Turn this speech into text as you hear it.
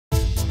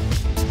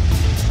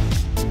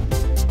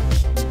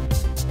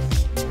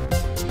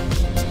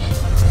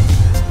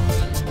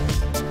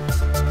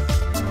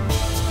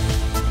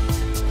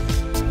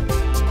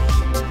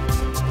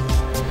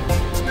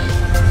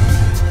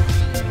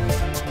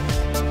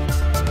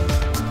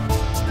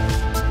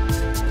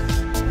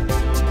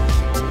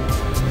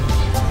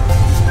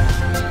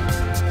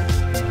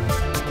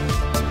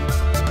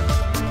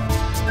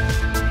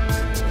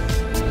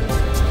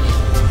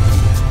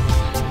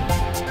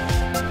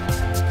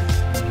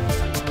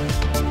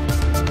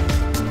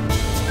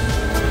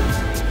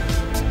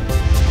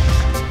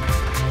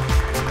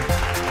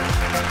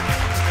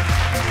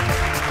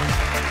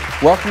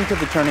Welcome to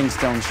the Turning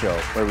Stone Show,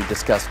 where we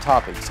discuss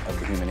topics of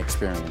the human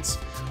experience.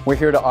 We're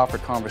here to offer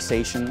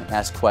conversation,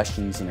 ask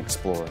questions, and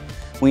explore.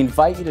 We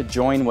invite you to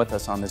join with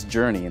us on this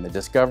journey in the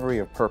discovery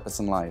of purpose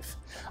in life.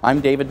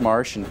 I'm David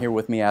Marsh, and here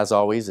with me, as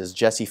always, is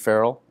Jesse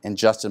Farrell and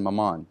Justin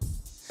Mamon.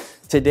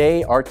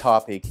 Today, our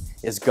topic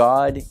is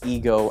God,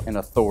 Ego, and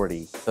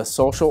Authority, the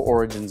social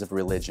origins of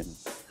religion.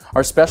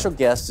 Our special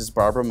guest is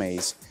Barbara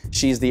Mays.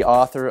 She's the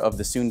author of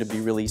the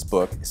soon-to-be-released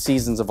book,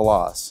 Seasons of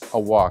Loss, A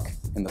Walk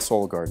in the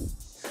Soul Garden.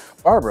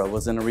 Barbara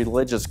was in a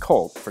religious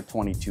cult for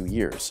 22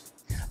 years.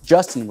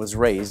 Justin was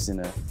raised in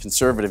a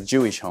conservative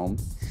Jewish home.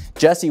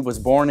 Jesse was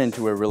born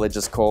into a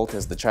religious cult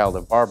as the child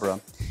of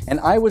Barbara. And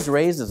I was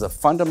raised as a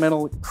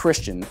fundamental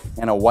Christian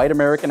in a white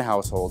American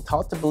household,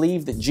 taught to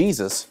believe that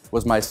Jesus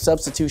was my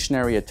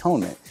substitutionary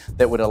atonement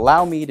that would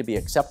allow me to be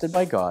accepted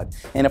by God,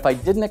 and if I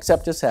didn't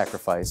accept His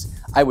sacrifice,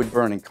 I would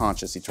burn in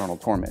conscious eternal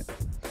torment.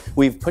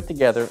 We've put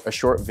together a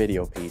short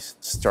video piece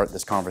to start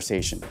this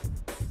conversation.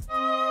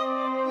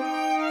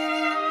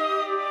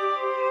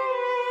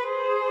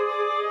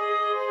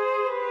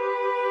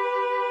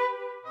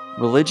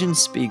 Religion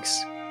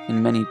speaks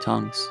in many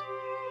tongues.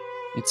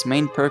 Its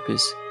main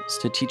purpose is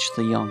to teach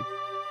the young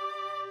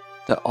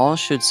that all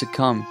should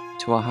succumb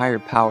to a higher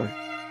power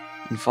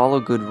and follow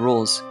good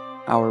rules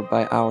hour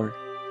by hour.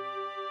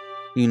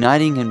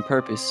 Uniting in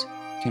purpose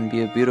can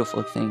be a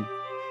beautiful thing,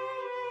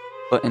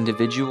 but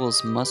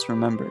individuals must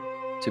remember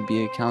to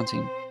be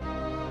accounting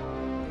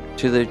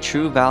to their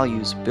true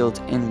values built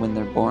in when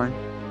they're born,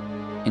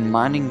 and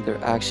minding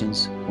their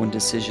actions when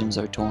decisions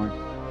are torn.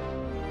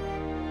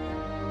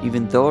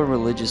 Even though a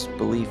religious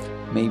belief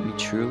may be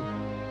true,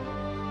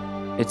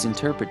 it's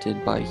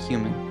interpreted by a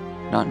human,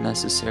 not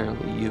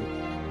necessarily you.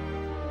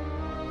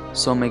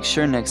 So make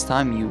sure next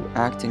time you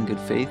act in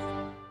good faith,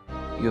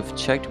 you have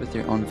checked with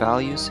your own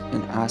values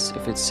and asked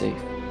if it's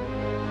safe.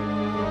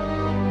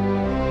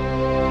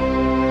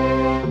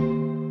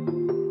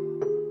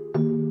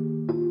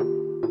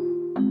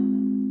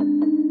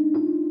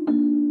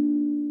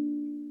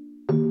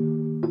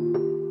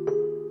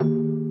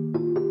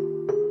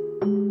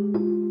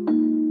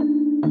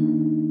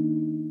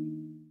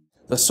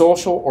 The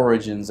social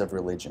origins of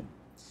religion.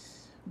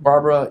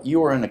 Barbara, you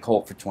were in a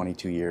cult for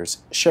 22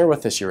 years. Share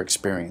with us your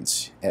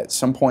experience. At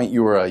some point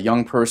you were a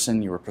young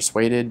person, you were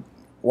persuaded.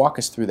 Walk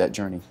us through that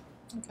journey.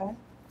 Okay.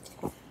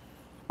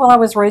 Well, I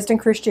was raised in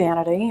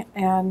Christianity,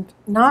 and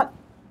not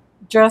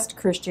just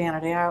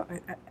Christianity.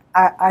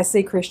 I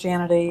see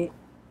Christianity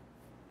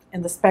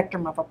in the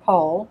spectrum of a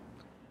pole.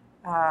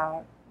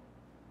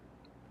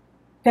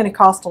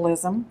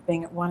 Pentecostalism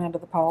being at one end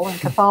of the pole, and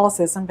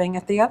Catholicism being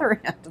at the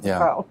other end of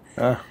the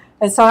pole.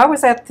 And so I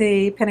was at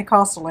the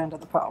Pentecostal end of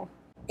the pole.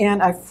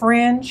 In a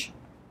fringe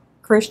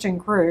Christian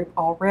group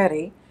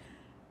already,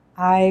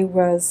 I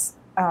was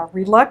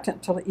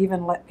reluctant to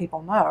even let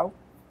people know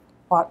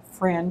what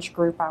fringe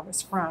group I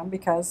was from,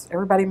 because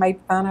everybody made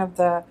fun of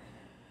the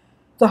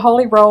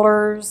holy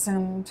rollers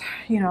and,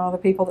 you know, the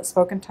people that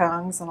spoke in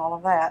tongues and all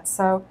of that.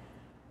 So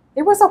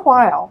it was a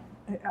while.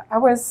 I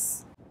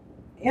was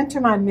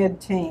into my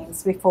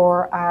mid-teens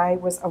before I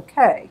was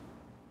okay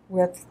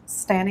with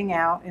standing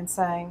out and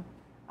saying,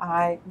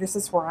 this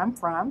is where I'm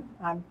from.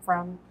 I'm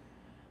from,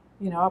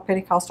 you know, a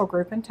Pentecostal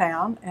group in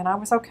town, and I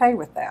was okay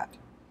with that.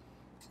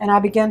 And I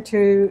began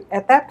to,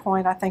 at that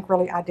point, I think,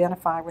 really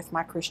identify with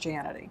my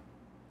Christianity.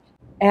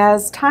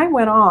 As time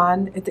went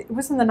on, it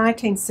was in the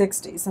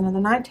 1960s, and in the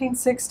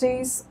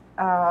 1960s,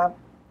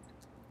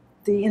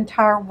 the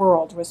entire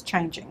world was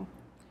changing.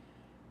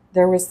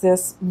 There was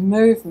this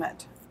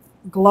movement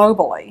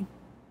globally,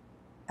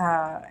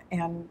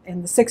 and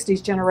in the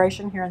 60s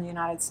generation here in the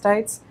United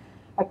States,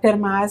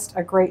 epitomized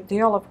a great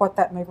deal of what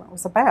that movement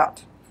was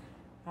about.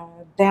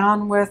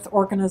 Down with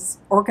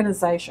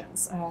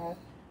organizations,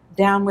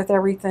 down with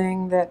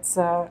everything that's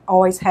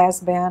always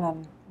has been,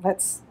 and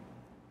let's,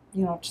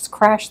 you know, just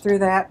crash through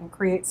that and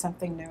create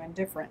something new and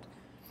different.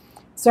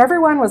 So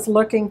everyone was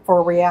looking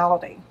for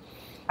reality.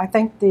 I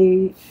think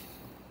the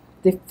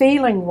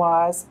feeling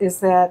is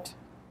that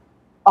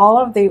all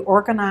of the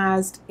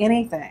organized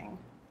anything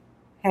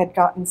had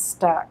gotten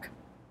stuck,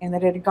 and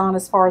that it had gone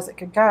as far as it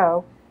could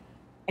go,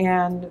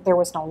 and there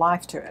was no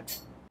life to it.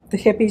 The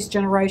hippies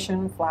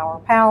generation, flower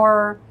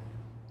power,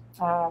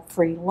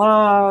 free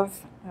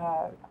love,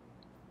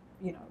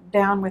 you know,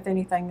 down with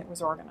anything that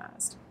was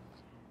organized.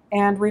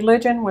 And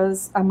religion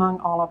was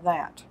among all of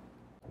that.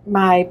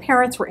 My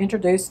parents were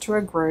introduced to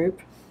a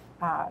group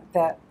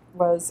that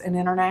was an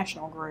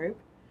international group,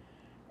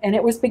 and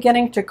it was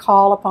beginning to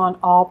call upon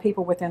all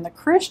people within the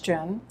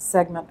Christian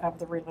segment of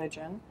the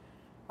religion,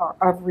 or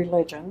of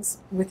religions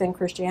within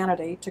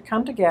Christianity, to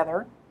come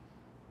together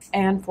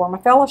and form a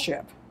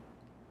fellowship.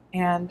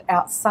 And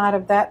outside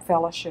of that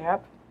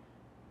fellowship,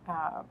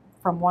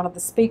 from one of the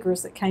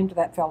speakers that came to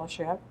that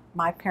fellowship,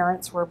 my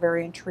parents were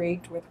very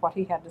intrigued with what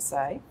he had to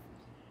say,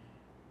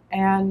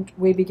 and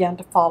we began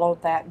to follow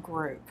that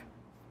group.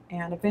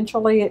 And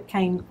eventually it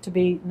came to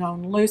be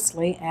known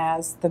loosely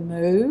as the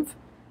Move,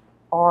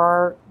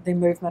 or the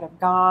Movement of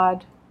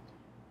God,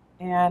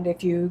 And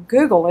if you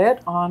Google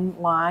it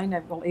online,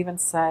 it will even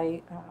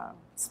say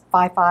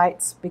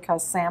Fifeites,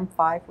 because Sam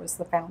Fife was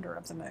the founder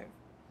of the move.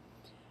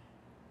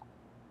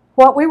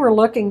 What we were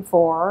looking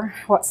for,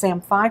 what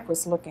Sam Fife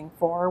was looking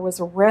for, was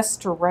a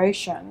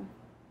restoration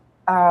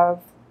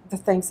of the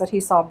things that he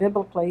saw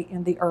biblically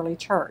in the early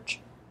church.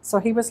 So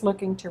he was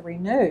looking to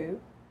renew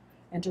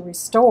and to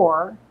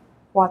restore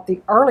what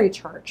the early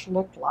church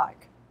looked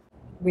like.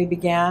 We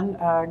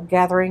began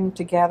gathering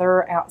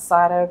together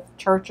outside of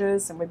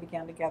churches, and we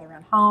began to gather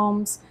in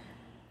homes.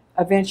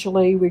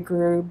 Eventually, we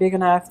grew big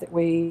enough that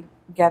we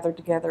gathered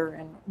together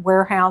in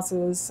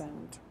warehouses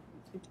and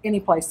any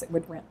place that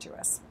would rent to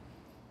us.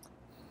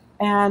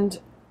 And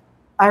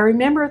I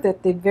remember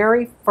that the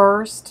very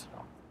first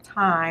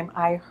time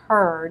I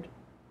heard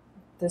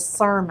this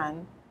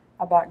sermon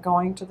about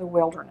going to the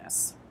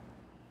wilderness,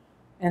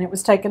 and it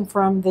was taken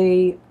from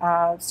the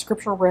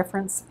scriptural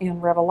reference in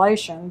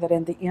Revelation that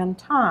in the end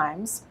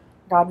times,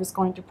 God was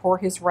going to pour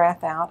his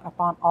wrath out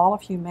upon all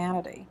of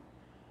humanity.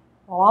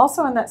 Well,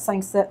 also in that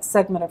same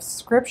segment of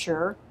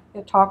scripture,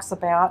 it talks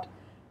about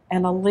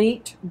an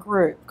elite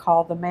group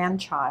called the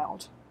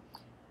Man-Child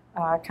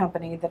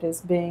company that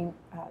is being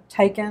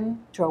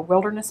taken to a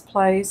wilderness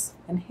place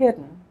and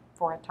hidden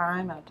for a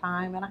time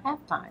and a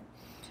half time.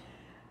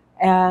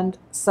 And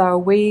so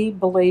we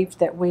believed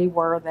that we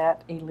were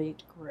that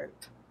elite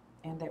group,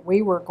 and that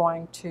we were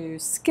going to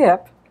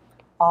skip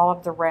all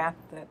of the wrath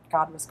that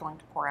God was going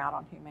to pour out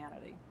on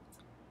humanity.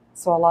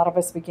 So a lot of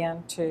us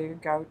began to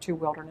go to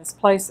wilderness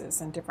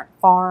places, and different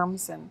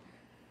farms and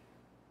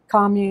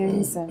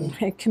communes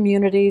and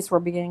communities were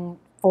being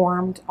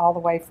formed all the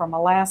way from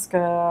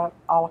Alaska,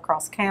 all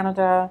across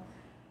Canada,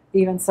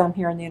 even some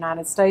here in the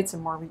United States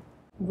and more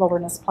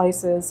wilderness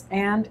places,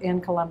 and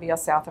in Colombia,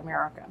 South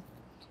America.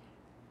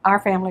 Our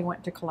family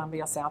went to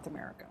Colombia, South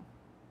America,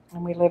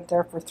 and we lived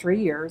there for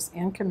 3 years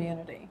in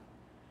community.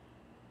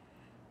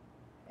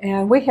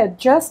 And we had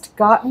just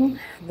gotten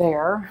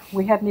there.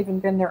 We hadn't even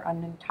been there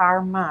an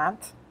entire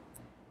month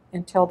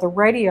until the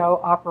radio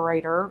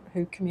operator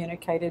who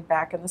communicated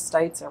back in the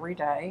States every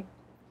day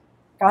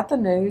got the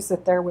news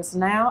that there was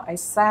now a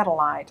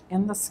satellite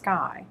in the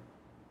sky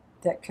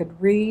that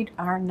could read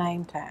our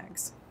name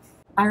tags.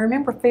 I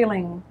remember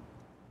feeling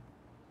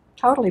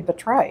totally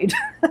betrayed.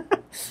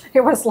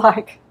 It was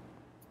like,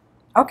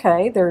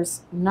 okay,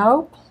 there's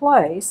no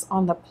place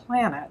on the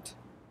planet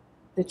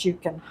that you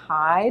can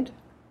hide.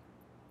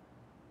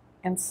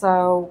 And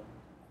so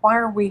why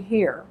are we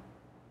here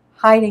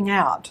hiding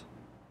out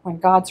when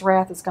God's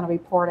wrath is going to be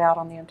poured out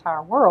on the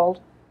entire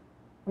world,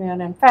 when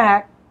in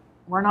fact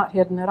we're not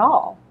hidden at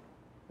all?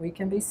 We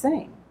can be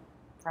seen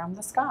from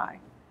the sky.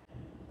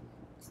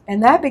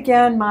 And that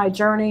began my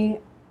journey,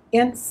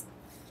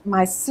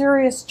 my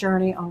serious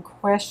journey on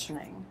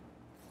questioning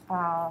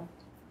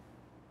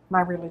my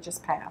religious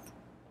path.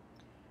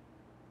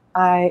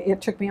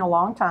 It took me a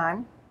long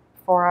time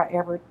before I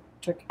ever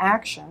took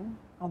action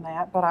on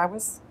that, but I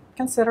was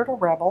considered a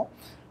rebel.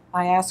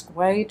 I asked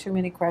way too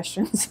many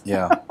questions.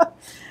 Yeah.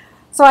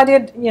 So I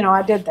did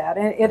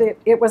that.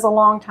 It was a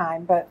long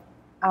time, but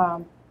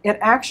it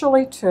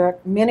actually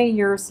took many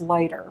years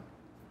later,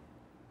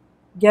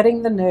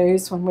 getting the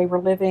news when we were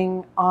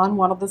living on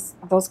one of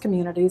those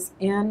communities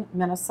in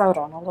Minnesota,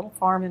 on a little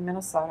farm in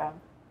Minnesota,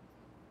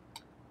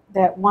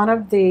 that one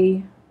of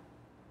the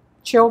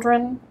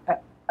children,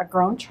 a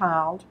grown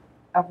child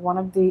of one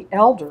of the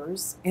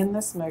elders in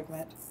this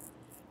movement,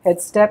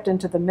 had stepped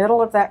into the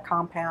middle of that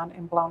compound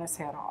and blown his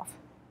head off.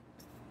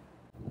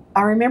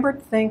 I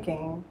remembered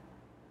thinking,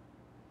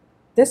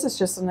 this is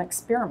just an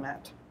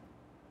experiment.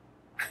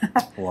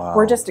 Wow.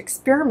 We're just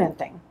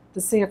experimenting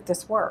to see if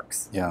this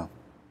works. Yeah.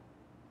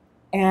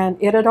 And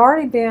it had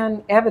already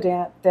been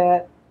evident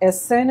that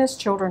as soon as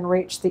children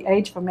reached the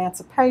age of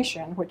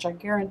emancipation, which I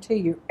guarantee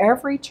you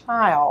every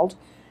child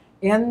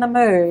in the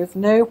move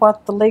knew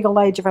what the legal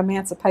age of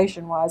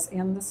emancipation was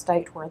in the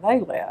state where they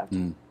lived.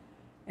 Mm.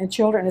 And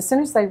children, as soon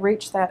as they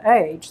reached that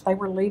age, they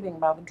were leaving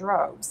by the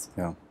droves.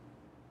 Yeah.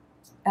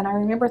 And I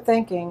remember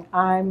thinking,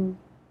 I'm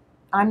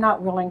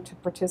not willing to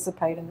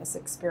participate in this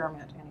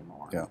experiment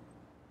anymore. Yeah.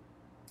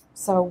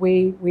 So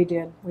we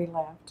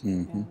left.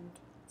 Mm-hmm. And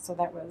so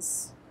that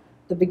was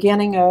the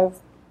beginning of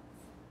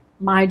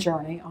my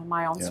journey on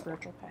my own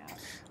spiritual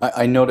path.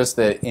 I noticed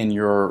that in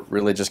your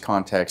religious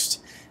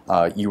context,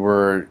 you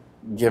were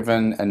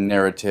given a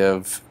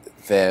narrative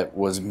that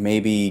was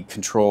maybe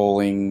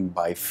controlling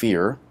by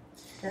fear.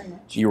 Very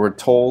much. You were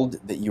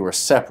told that you were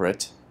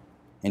separate,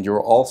 and you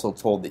were also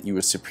told that you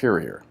were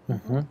superior.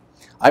 Mm-hmm.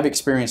 I've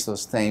experienced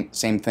those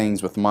same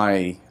things with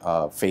my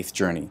faith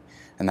journey.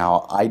 And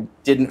now I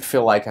didn't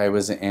feel like I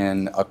was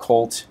in a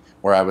cult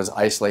where I was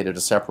isolated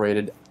or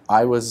separated.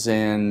 I was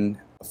in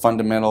a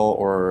fundamental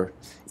or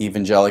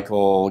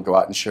evangelical, go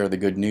out and share the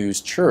good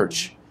news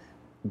church.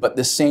 But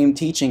the same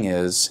teaching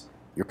is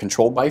you're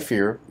controlled by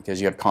fear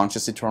because you have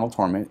conscious eternal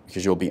torment,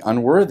 because you'll be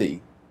unworthy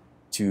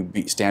to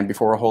stand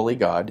before a holy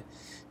God.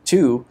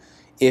 2,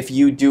 if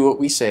you do what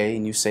we say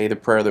and you say the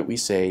prayer that we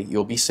say,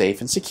 you'll be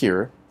safe and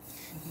secure.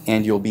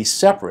 and you'll be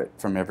separate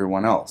from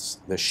everyone else.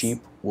 The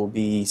sheep will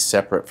be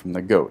separate from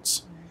the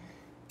goats.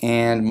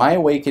 And my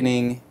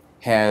awakening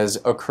has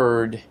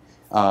occurred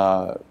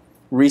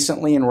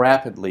recently and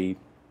rapidly,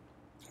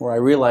 where I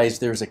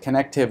realized there's a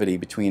connectivity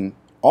between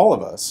all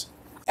of us.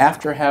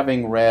 After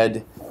having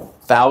read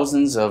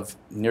thousands of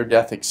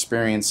near-death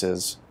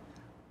experiences,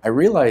 I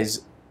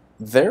realized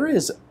there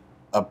is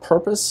a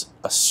purpose,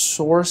 a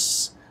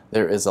source,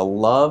 there is a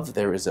love,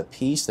 there is a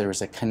peace, there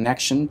is a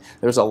connection.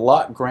 There's a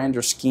lot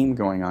grander scheme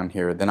going on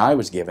here than I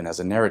was given as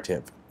a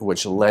narrative,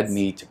 which led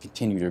me to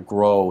continue to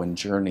grow and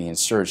journey and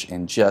search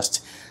and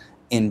just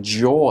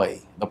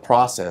enjoy the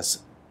process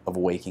of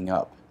waking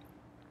up.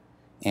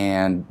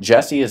 And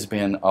Jesse has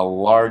been a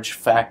large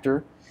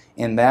factor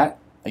in that.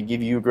 I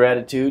give you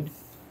gratitude.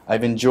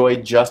 I've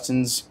enjoyed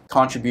Justin's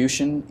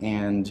contribution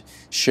and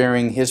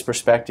sharing his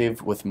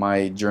perspective with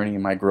my journey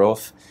and my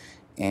growth.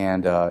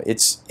 And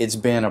it's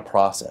been a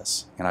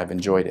process, and I've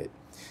enjoyed it.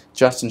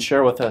 Justin,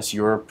 share with us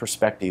your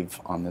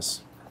perspective on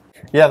this.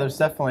 Yeah, there's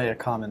definitely a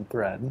common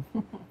thread.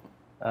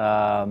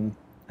 And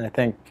I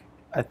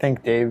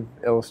think Dave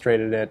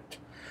illustrated it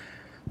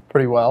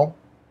pretty well.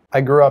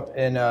 I grew up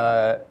in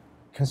a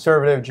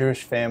conservative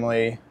Jewish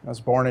family. I was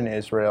born in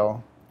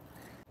Israel.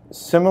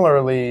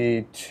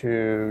 Similarly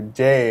to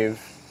Dave,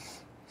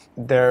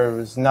 there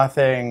was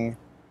nothing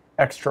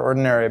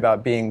extraordinary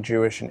about being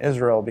Jewish in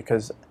Israel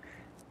because,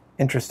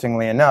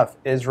 interestingly enough,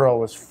 Israel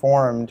was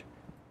formed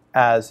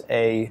as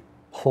a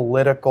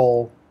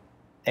political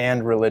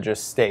and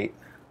religious state,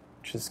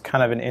 which is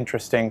kind of an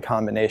interesting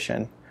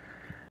combination.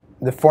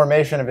 The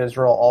formation of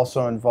Israel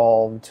also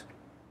involved,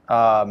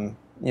 kind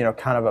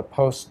of a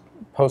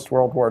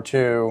post-World War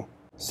II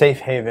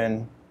safe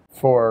haven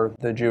for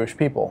the Jewish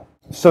people.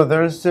 So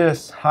there's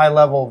this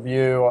high-level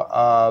view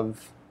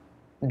of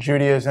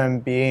Judaism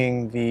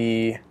being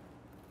the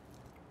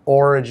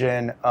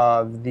origin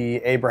of the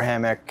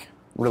Abrahamic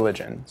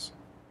religions.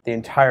 The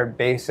entire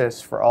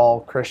basis for all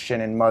Christian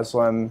and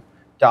Muslim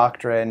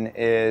doctrine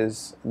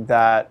is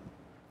that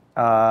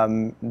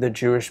the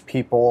Jewish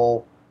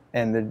people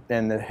and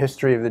the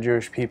history of the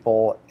Jewish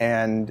people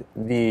and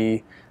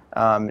the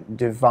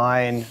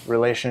divine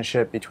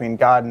relationship between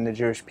God and the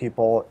Jewish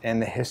people and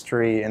the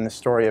history and the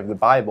story of the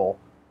Bible,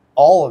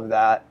 all of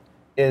that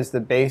is the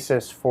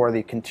basis for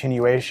the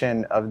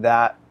continuation of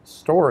that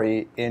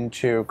story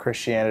into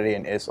Christianity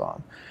and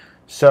Islam.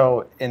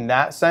 So in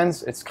that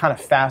sense, it's kind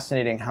of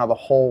fascinating how the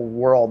whole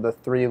world, the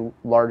three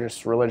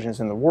largest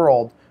religions in the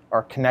world,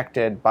 are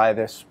connected by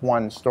this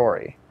one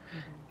story.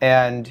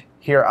 And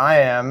here I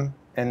am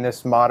in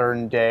this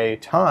modern day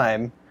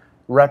time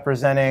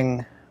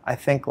representing, I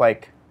think,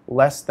 like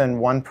less than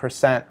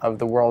 1% of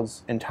the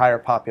world's entire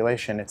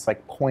population. It's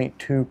like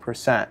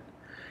 0.2%.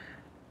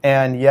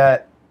 And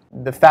yet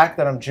the fact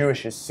that I'm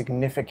Jewish is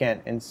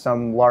significant in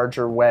some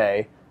larger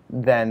way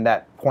than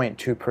that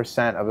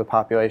 0.2% of the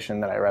population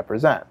that I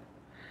represent.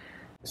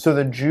 So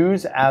the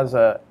Jews as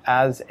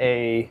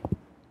a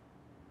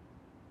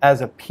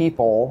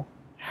people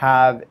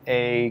have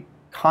a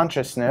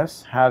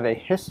consciousness, have a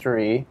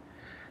history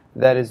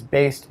that is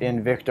based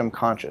in victim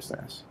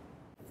consciousness.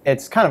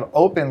 It's kind of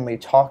openly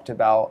talked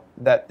about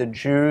that the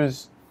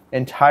Jews'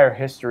 entire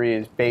history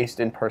is based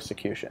in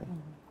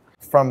persecution.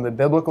 From the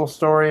biblical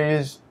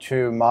stories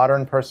to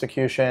modern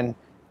persecution,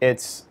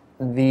 it's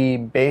the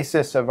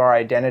basis of our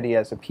identity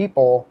as a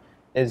people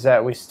is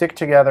that we stick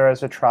together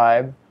as a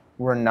tribe.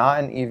 We're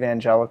not an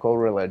evangelical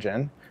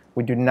religion.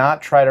 We do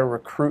not try to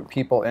recruit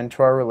people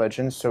into our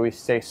religion, so we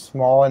stay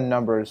small in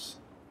numbers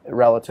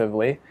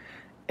relatively.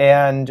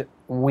 And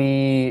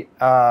we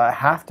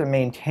have to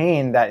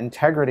maintain that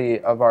integrity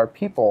of our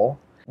people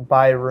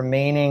by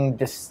remaining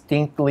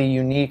distinctly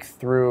unique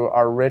through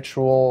our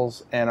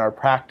rituals and our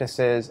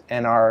practices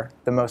and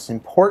the most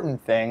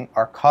important thing,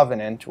 our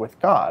covenant with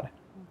God.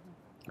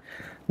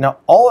 Now,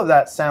 all of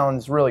that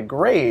sounds really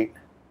great,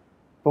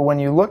 but when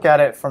you look at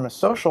it from a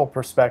social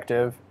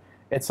perspective,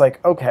 it's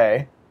like,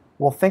 okay,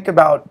 well, think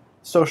about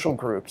social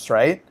groups,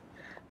 right?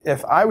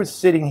 If I was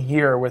sitting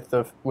here with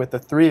the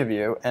three of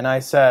you and I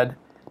said,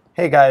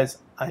 hey guys,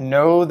 I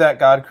know that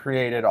God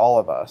created all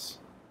of us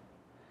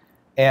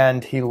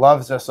and He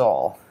loves us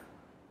all,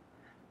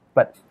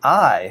 but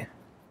I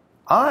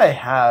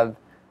have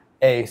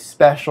a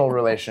special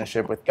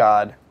relationship with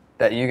God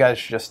that you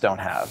guys just don't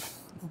have.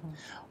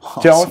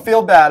 Awesome. Don't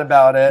feel bad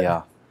about it.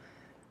 Yeah.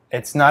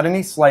 It's not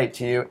any slight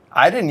to you.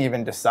 I didn't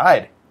even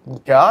decide.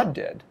 God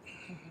did.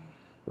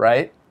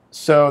 Right?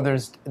 So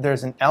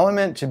there's an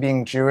element to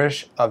being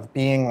Jewish of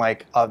being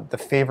like the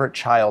favorite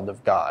child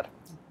of God.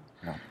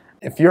 Yeah.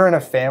 If you're in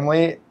a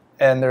family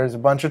and there's a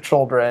bunch of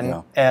children,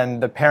 yeah,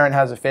 and the parent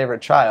has a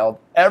favorite child,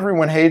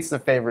 everyone hates the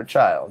favorite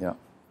child. Yeah.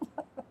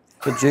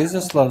 But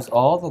Jesus loves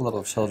all the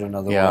little children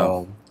of the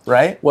world.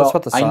 Right? Well,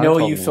 I know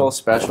you feel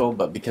special,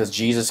 but because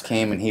Jesus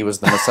came and He was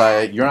the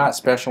Messiah, you're not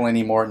special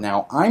anymore.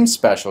 Now I'm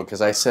special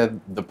because I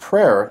said the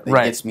prayer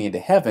that gets me into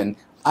heaven.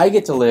 I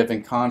get to live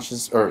in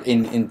conscious or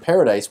in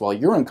paradise while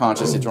you're in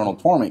conscious eternal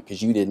torment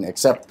because you didn't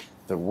accept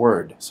the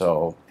word.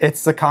 So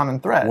it's the common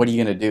thread. What are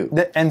you going to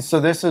do? And so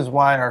this is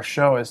why our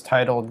show is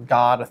titled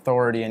God,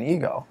 Authority, and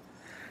Ego.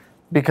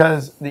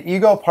 Because the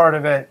ego part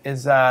of it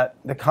is that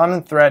the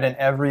common thread in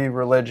every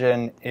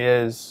religion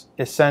is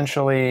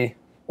essentially,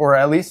 or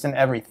at least in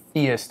every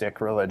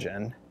theistic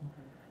religion,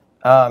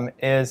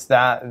 is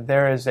that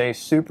there is a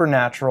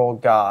supernatural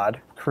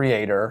God,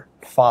 creator,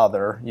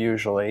 father,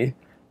 usually,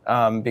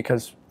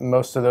 because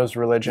most of those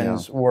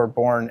religions were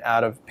born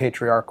out of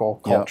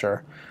patriarchal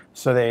culture.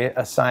 So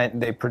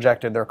they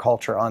projected their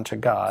culture onto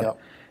God.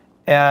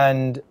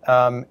 And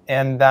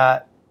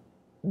that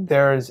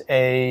there's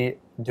a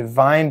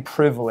divine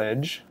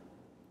privilege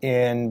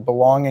in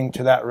belonging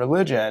to that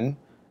religion,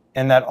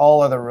 and that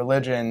all other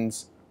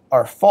religions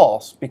are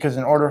false, because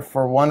in order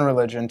for one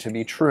religion to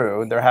be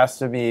true, there has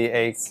to be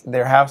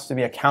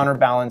a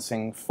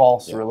counterbalancing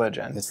false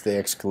religion. It's the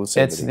exclusivity.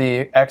 It's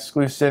the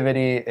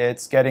exclusivity.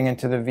 It's getting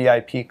into the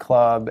VIP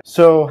club.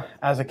 So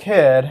as a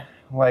kid,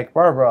 like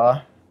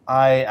Barbara,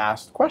 I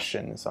asked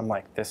questions. I'm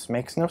like, this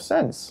makes no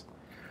sense.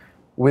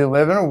 We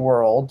live in a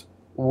world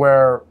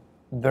where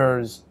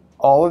there's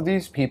all of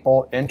these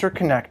people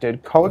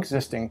interconnected,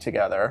 coexisting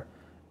together,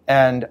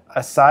 and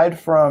aside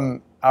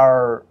from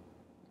our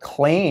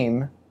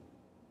claim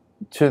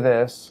to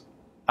this,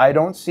 I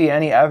don't see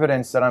any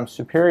evidence that I'm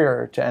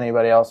superior to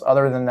anybody else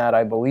other than that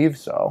I believe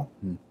so.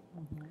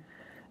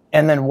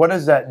 And then what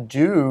does that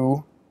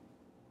do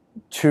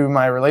to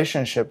my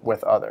relationship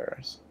with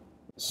others?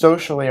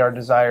 Socially, our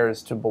desire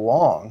is to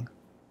belong.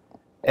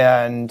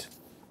 And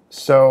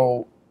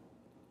so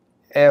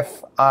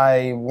if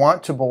I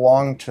want to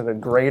belong to the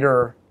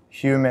greater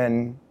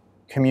human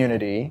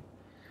community,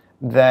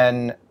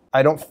 then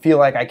I don't feel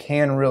like I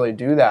can really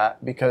do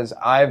that, because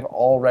I've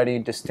already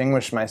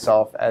distinguished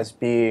myself as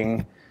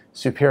being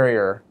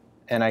superior,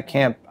 and I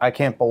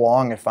can't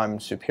belong if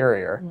I'm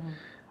superior.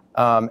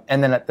 And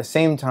then at the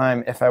same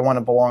time, if I want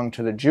to belong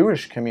to the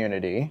Jewish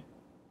community,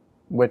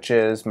 which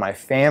is my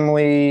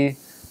family,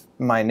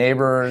 my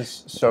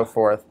neighbors, so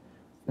forth,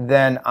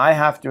 then I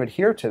have to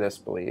adhere to this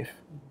belief.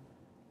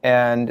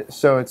 And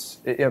so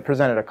it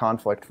presented a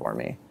conflict for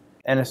me.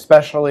 And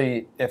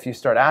especially if you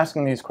start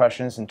asking these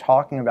questions and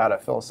talking about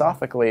it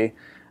philosophically,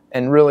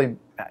 and really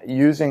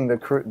using the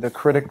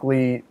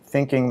critically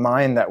thinking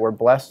mind that we're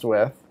blessed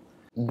with,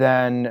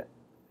 then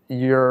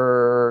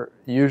you're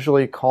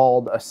usually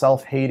called a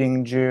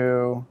self-hating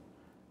Jew.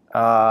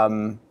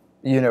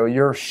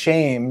 You're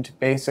shamed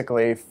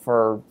basically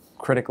for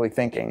critically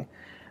thinking.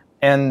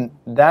 And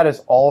that is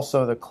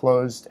also the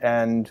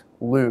closed-end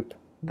loop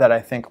that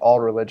I think all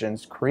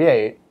religions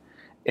create,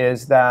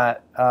 is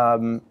that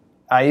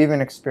I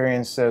even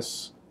experienced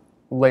this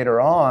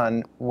later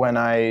on when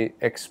I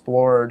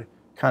explored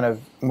kind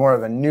of more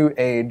of a new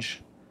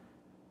age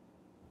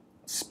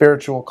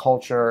spiritual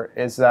culture,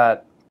 is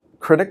that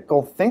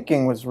critical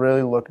thinking was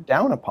really looked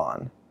down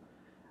upon.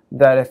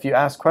 That if you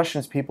ask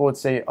questions, people would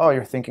say, oh,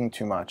 you're thinking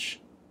too much.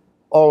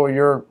 Oh,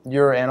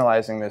 you're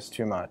analyzing this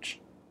too much.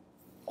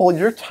 Well,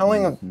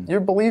 you're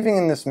believing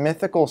in this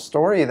mythical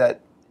story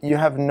that you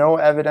have no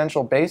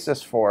evidential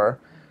basis for.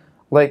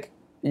 Like,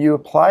 you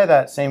apply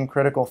that same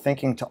critical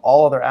thinking to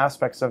all other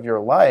aspects of your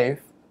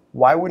life.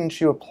 Why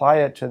wouldn't you apply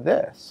it to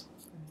this?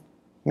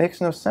 Makes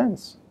no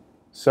sense.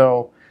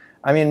 So,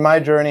 I mean, my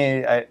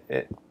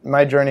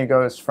journey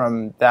goes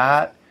from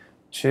that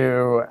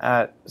to,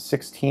 at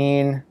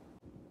 16,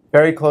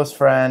 very close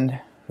friend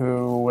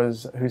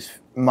whose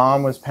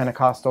mom was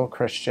Pentecostal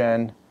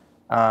Christian.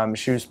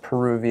 She was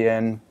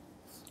Peruvian,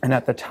 and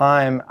at the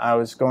time I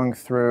was going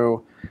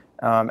through,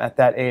 at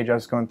that age, I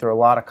was going through a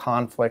lot of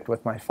conflict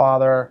with my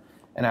father,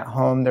 and at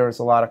home there was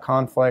a lot of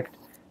conflict.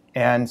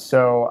 And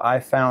so I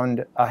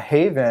found a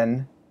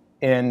haven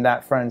in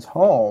that friend's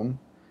home,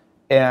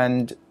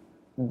 and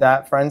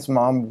that friend's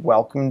mom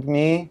welcomed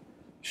me.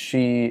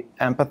 She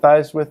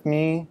empathized with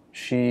me.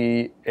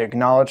 She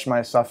acknowledged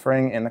my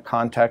suffering in the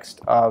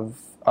context of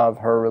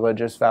her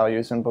religious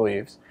values and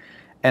beliefs.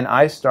 And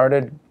I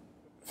started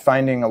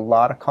finding a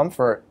lot of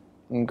comfort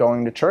in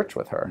going to church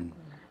with her.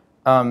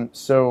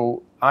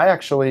 So I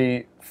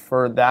actually,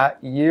 for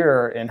that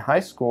year in high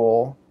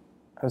school,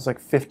 I was like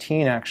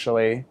 15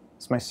 actually,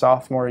 it's my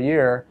sophomore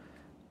year,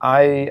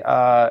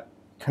 I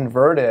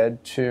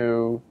converted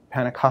to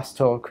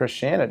Pentecostal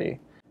Christianity.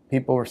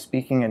 People were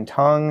speaking in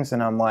tongues,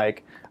 and I'm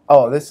like,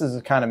 oh, this is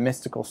the kind of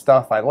mystical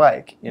stuff I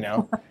like, you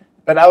know?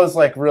 But I was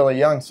like really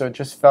young, so it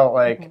just felt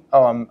like,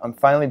 oh, I'm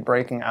finally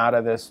breaking out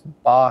of this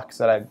box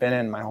that I've been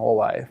in my whole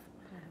life.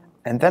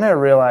 And then I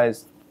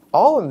realized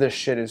all of this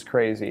shit is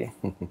crazy.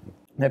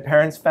 My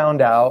parents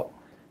found out.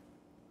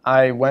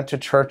 I went to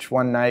church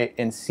one night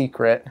in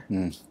secret,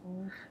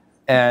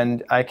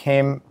 and I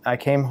came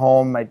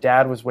home. My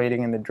dad was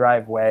waiting in the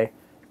driveway,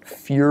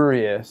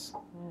 furious.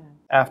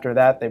 After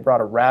that, they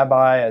brought a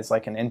rabbi as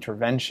like an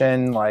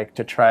intervention, like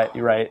to try,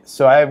 right?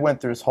 So I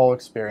went through this whole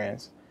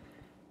experience.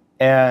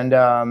 And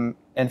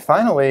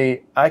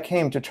finally, I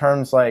came to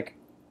terms, like,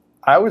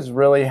 I was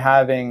really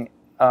having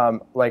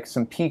like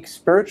some peak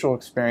spiritual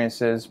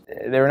experiences.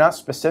 They were not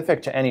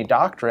specific to any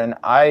doctrine.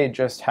 I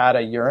just had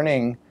a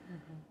yearning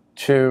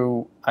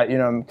to, you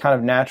know, I'm kind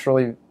of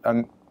naturally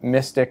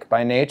mystic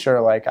by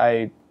nature. Like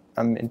I'm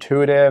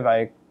intuitive,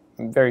 I'm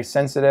very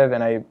sensitive,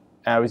 and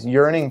I was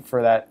yearning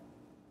for that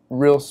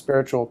real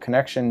spiritual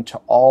connection to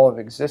all of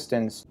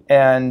existence.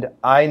 And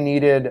I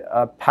needed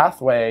a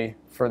pathway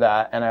for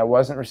that, and I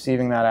wasn't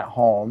receiving that at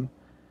home.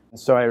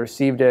 So I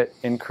received it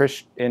in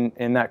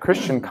that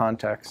Christian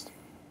context.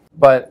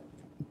 But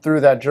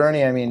through that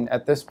journey, I mean,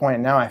 at this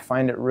point now, I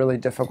find it really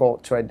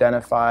difficult to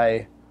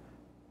identify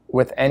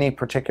with any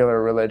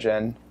particular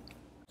religion.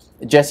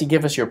 Jesse,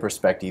 give us your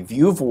perspective.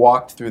 You've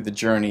walked through the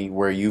journey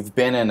where you've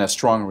been in a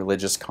strong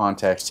religious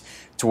context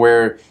to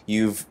where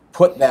you've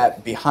put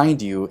that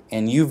behind you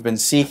and you've been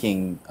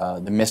seeking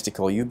the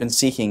mystical, you've been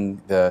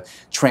seeking the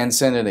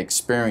transcendent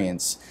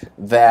experience,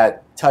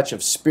 that touch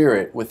of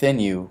spirit within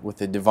you with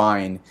the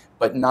divine,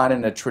 but not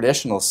in a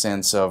traditional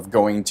sense of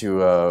going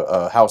to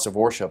a house of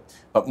worship,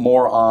 but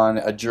more on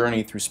a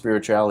journey through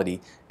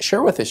spirituality.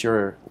 Share with us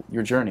your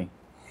journey.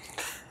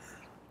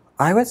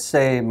 I would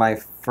say my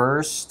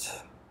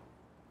first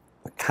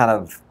kind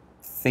of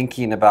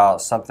thinking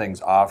about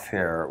something's off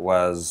here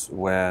was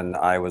when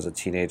I was a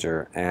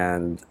teenager,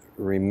 and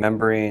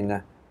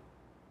remembering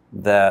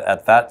that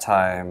at that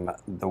time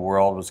the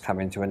world was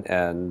coming to an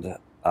end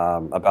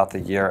about the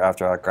year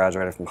after I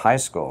graduated from high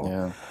school.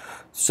 Yeah.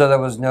 So there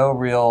was no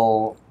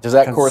real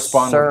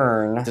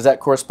concern. Does that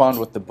correspond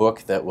with the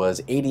book that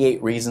was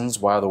 88 Reasons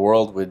Why the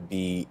World Would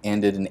Be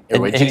Ended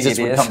or Jesus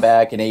would come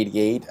back in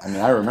 88? I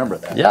mean, I remember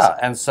that. Yeah,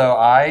 and so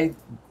I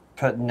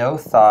put no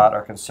thought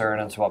or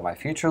concern into what my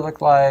future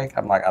looked like.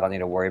 I'm like, I don't need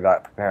to worry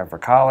about preparing for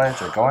college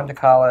or going to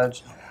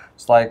college.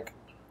 It's like,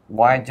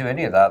 why do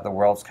any of that? The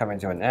world's coming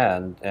to an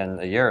end in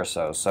a year or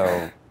so.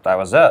 So that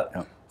was it.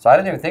 Yeah. So I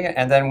didn't even think it.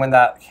 And then when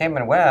that came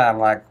and went, I'm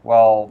like,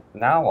 well,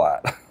 now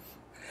what?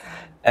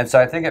 And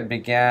so I think it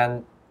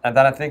began, and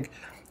then I think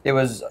it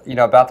was, you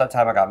know, about that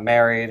time I got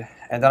married.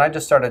 And then I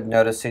just started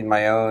noticing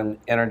my own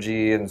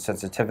energy and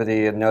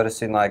sensitivity, and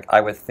noticing, like, I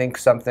would think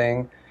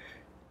something.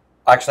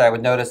 Actually, I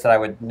would notice that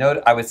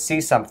I would see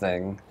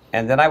something,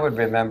 and then I would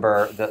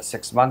remember that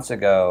 6 months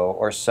ago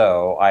or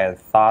so I had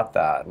thought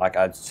that. Like,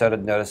 I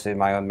started noticing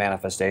my own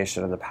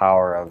manifestation and the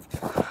power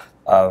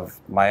of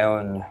my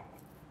own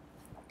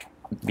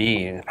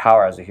being,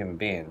 power as a human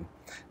being.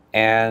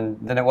 And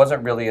then it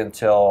wasn't really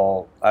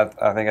until, I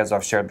think, as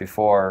I've shared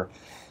before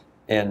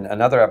in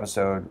another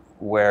episode,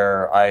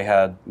 where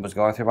I was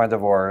going through my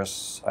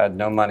divorce. I had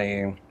no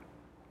money,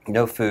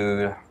 no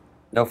food,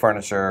 no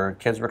furniture.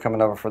 Kids were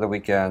coming over for the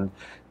weekend.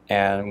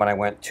 And when I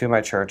went to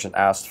my church and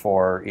asked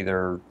for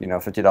either, you know,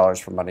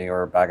 $50 for money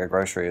or a bag of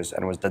groceries,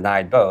 and was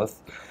denied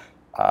both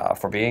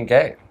for being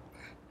gay.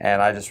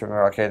 And I just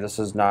remember, okay, this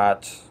is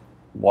not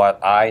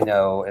what I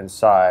know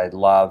inside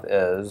love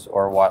is,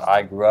 or what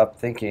I grew up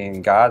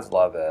thinking God's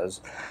love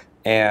is.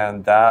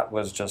 And that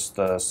was just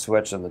the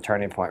switch and the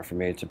turning point for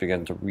me to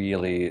begin to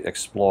really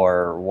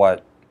explore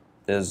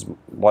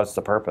what's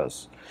the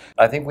purpose.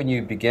 I think when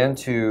you begin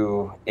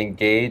to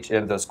engage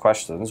in those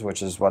questions,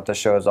 which is what the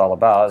show is all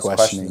about, is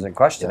questions and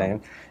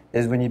questioning,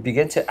 is when you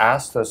begin to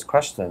ask those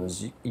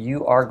questions,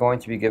 you are going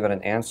to be given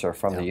an answer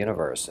from the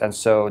universe. And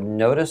so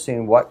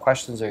noticing what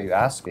questions are you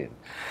asking.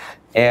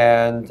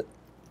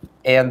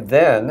 And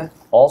then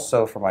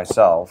also for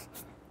myself,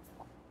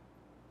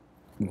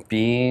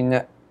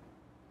 being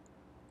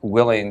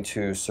willing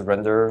to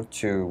surrender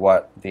to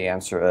what the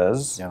answer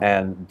is,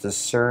 and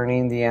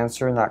discerning the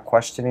answer, not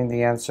questioning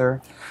the answer,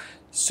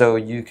 so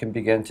you can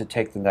begin to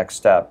take the next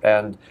step.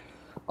 And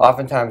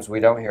oftentimes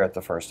we don't hear it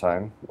the first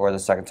time or the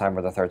second time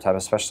or the third time,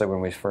 especially when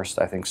we first,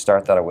 I think,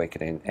 start that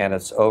awakening. And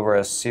it's over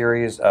a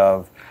series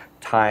of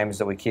times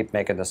that we keep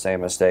making the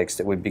same mistakes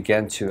that we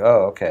begin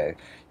to,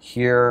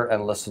 hear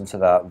and listen to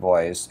that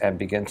voice and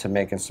begin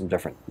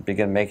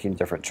making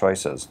different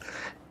choices.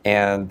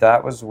 And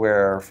that was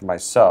where, for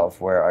myself,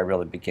 where I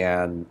really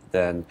began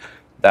then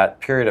that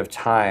period of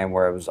time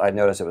where I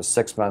noticed it was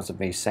 6 months of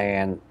me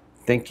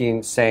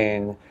thinking,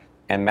 saying,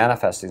 and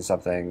manifesting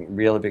something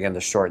really began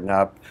to shorten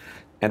up.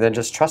 And then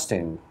just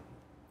trusting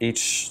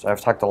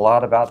I've talked a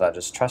lot about that,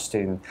 just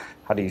trusting,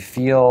 how do you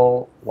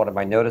feel? What am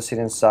I noticing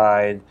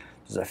inside?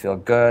 Does it feel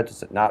good?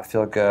 Does it not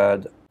feel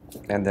good?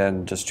 And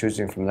then just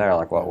choosing from there,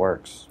 like, what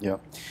works. Yeah,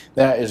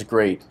 that is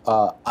great.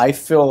 I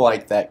feel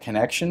like that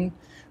connection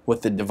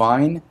with the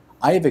divine,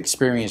 I have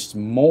experienced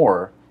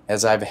more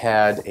as I've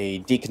had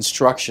a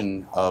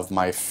deconstruction of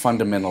my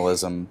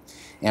fundamentalism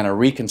and a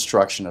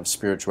reconstruction of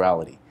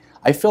spirituality.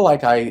 I feel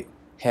like I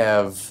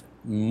have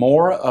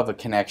more of a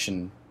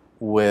connection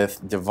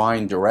with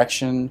divine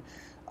direction.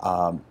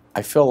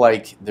 I feel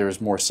like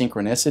there's more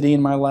synchronicity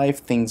in my life.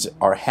 Things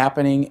are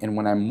happening, and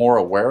when I'm more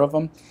aware of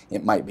them,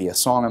 it might be a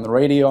song on the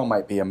radio, it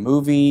might be a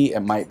movie, it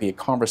might be a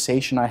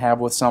conversation I have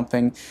with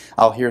something.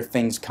 I'll hear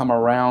things come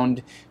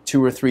around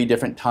 2 or 3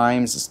 different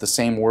times. It's the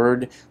same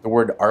word. The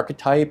word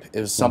archetype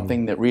is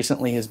something that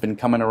recently has been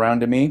coming around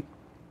to me.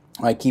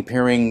 I keep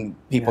hearing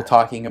people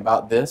talking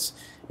about this,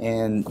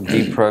 and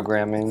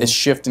deprogramming, this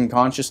shift in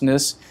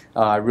consciousness.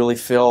 I really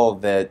feel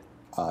that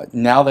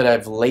now that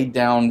I've laid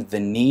down the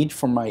need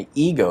for my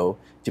ego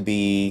to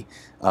be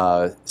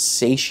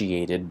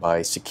satiated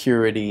by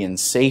security and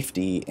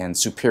safety and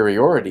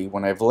superiority,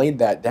 when I've laid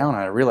that down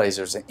and I realize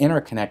there's an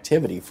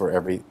interconnectivity for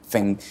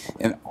everything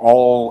in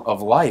all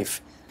of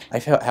life, I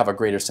have a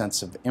greater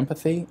sense of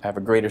empathy. I have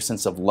a greater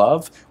sense of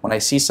love. When I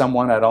see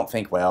someone, I don't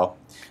think, well,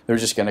 they're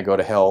just going to go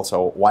to hell,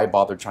 so why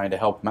bother trying to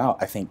help them out?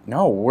 I think,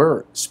 no,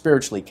 we're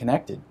spiritually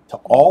connected to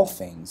all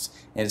things,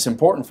 and it's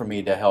important for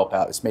me to help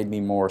out. It's made me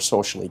more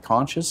socially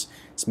conscious.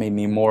 It's made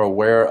me more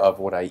aware of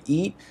what I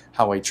eat,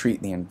 how I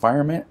treat the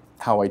environment,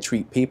 how I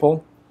treat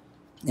people.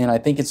 And I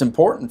think it's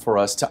important for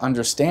us to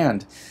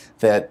understand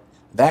that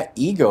that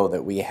ego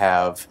that we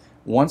have,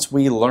 once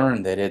we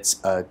learn that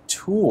it's a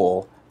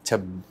tool to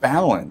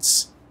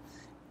balance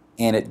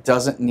and it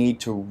doesn't need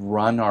to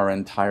run our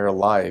entire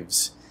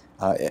lives,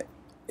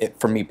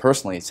 for me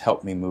personally, it's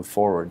helped me move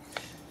forward.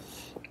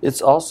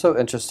 It's also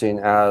interesting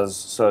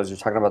as you're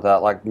talking about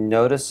that, like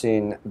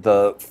noticing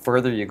the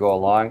further you go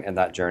along in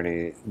that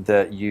journey,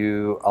 that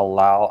you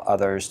allow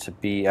others to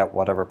be at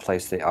whatever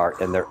place they are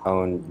in their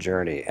own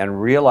journey,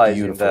 and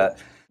realizing that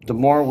the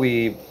more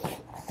we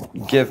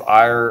give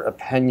our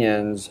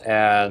opinions,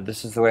 and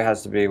this is the way it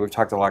has to be. We've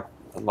talked a lot,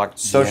 like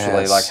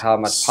socially, like how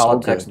much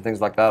politics and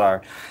things like that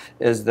are,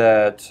 is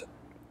that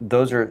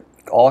those are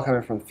all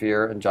coming from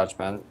fear and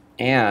judgment,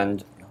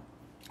 and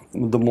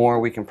the more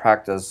we can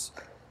practice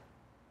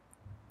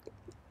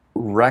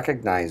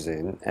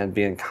recognizing and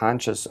being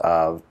conscious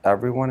of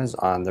everyone is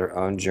on their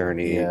own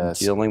journey,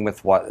 dealing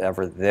with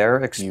whatever their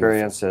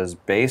experience is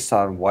based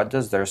on what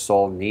does their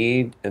soul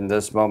need in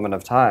this moment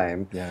of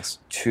time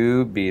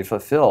to be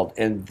fulfilled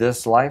in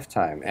this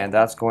lifetime. And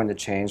that's going to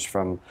change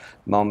from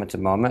moment to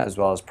moment, as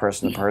well as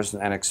person to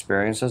person, and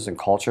experiences and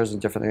cultures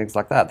and different things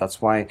like that.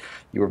 That's why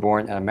you were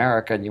born in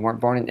America and you weren't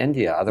born in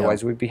India.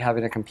 Otherwise we'd be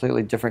having a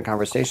completely different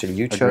conversation.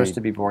 You chose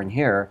to be born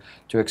here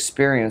to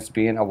experience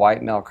being a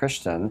white male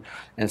Christian,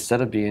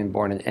 instead of being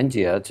born in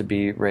India to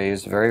be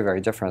raised very, very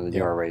different than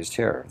you were raised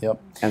here.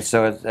 And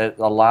so it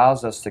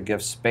allows us to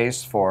give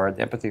space for,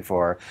 empathy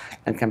for,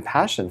 and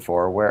compassion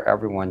for where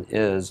everyone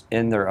is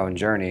in their own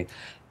journey.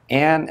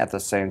 And at the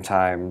same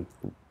time,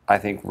 I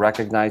think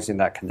recognizing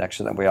that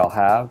connection that we all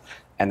have,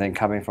 and then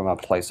coming from a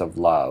place of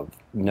love,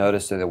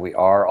 noticing that we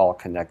are all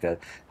connected.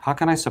 How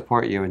can I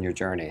support you in your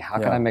journey? How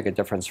can I make a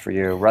difference for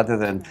you, rather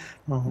than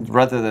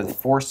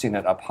forcing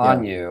it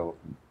upon you?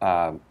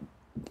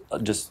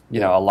 Just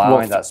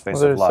allowing that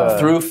space of love.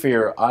 Through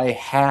fear, I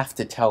have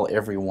to tell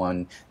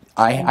everyone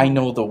I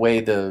know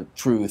the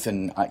truth,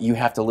 and you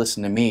have to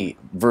listen to me,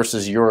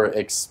 versus your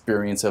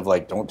experience of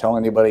like, don't tell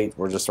anybody,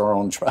 we're just our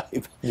own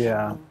tribe.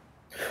 Yeah.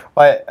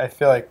 Well, I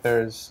feel like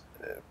there's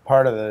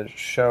part of the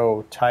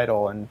show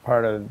title and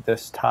part of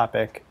this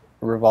topic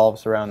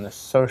revolves around the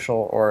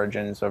social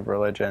origins of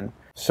religion.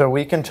 So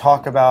we can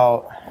talk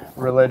about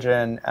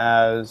religion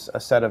as a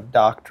set of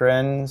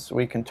doctrines.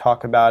 We can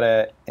talk about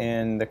it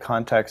in the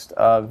context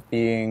of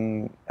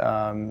being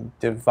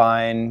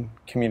divine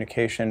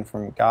communication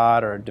from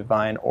God, or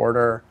divine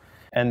order.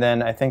 And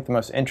then I think the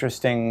most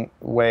interesting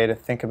way to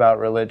think about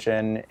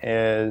religion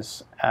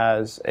is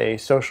as a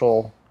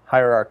social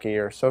hierarchy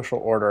or social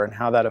order, and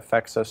how that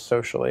affects us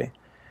socially.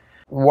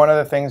 One of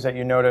the things that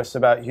you notice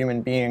about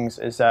human beings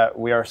is that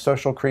we are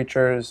social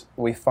creatures.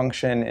 We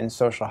function in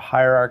social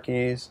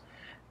hierarchies,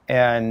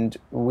 and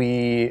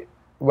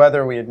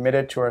whether we admit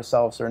it to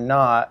ourselves or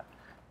not,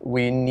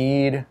 we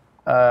need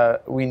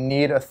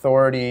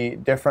authority,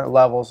 different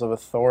levels of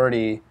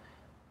authority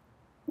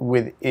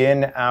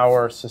within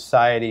our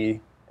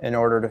society in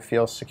order to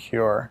feel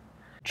secure.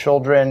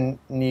 Children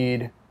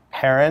need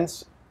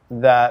parents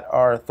that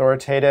are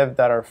authoritative,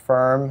 that are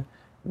firm,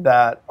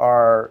 that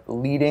are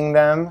leading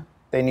them.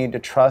 They need to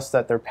trust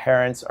that their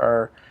parents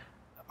are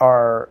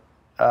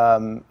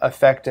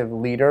effective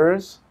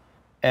leaders,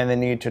 and they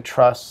need to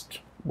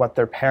trust what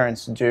their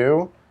parents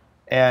do.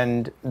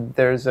 And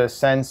there's a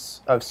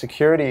sense of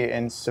security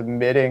in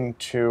submitting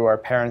to our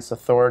parents'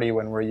 authority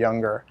when we're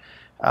younger.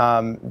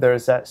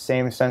 There's that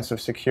same sense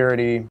of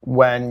security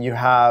when you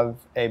have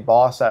a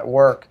boss at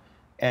work,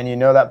 and you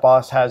know that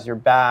boss has your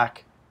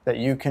back, that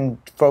you can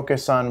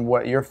focus on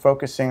what you're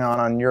focusing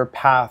on your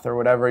path or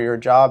whatever your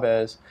job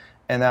is,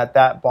 and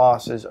that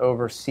boss is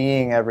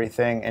overseeing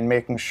everything and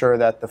making sure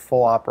that the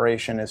full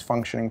operation is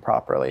functioning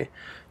properly.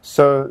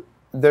 So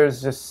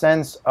there's this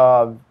sense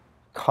of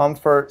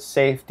comfort,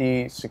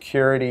 safety,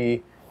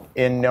 security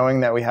in knowing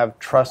that we have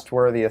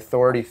trustworthy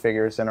authority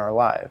figures in our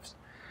lives.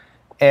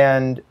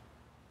 And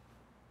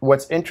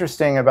what's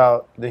interesting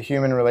about the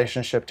human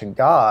relationship to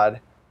God,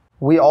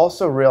 we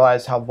also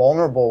realize how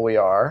vulnerable we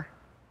are,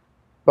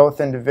 both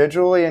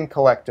individually and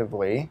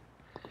collectively.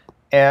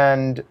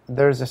 And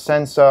there's a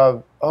sense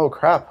of, oh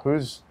crap,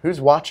 who's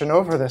watching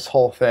over this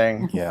whole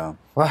thing?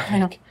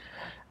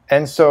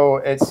 And so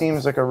it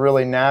seems like a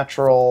really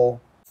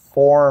natural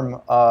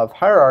form of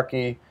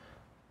hierarchy,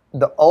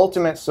 the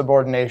ultimate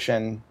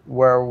subordination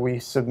where we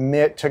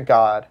submit to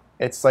God.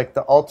 It's like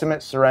the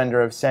ultimate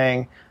surrender of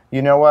saying,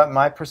 you know what,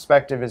 my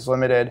perspective is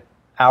limited,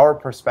 our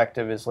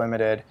perspective is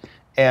limited,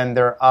 and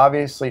there are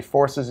obviously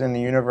forces in the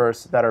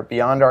universe that are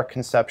beyond our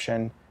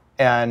conception,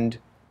 And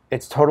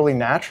it's totally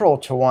natural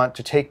to want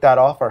to take that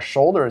off our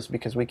shoulders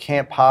because we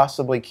can't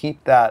possibly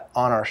keep that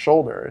on our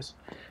shoulders.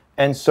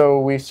 And so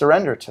we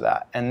surrender to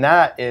that. And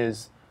that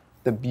is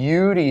the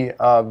beauty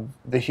of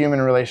the human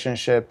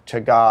relationship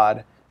to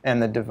God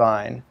and the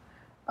divine.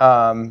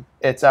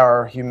 It's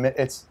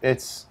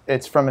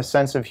from a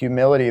sense of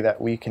humility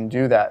that we can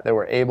do that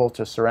we're able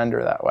to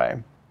surrender that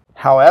way.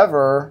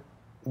 However,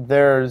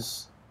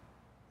 there's,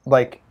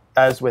 like,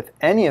 as with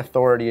any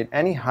authority in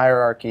any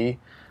hierarchy,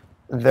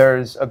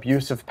 there's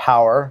abuse of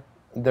power,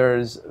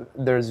 there's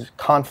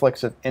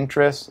conflicts of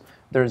interest,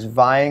 there's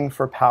vying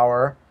for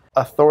power.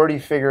 Authority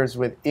figures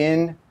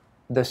within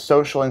the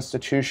social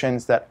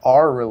institutions that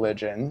are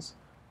religions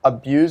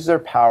abuse their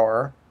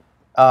power,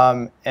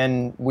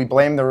 and we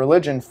blame the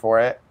religion for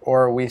it,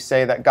 or we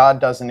say that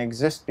God doesn't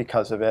exist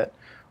because of it,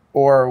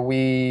 or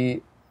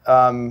we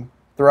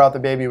throw out the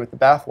baby with the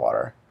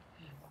bathwater.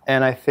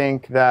 And I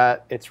think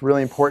that it's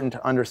really important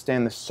to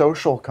understand the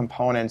social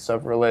components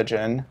of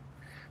religion,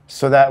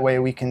 so that way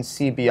we can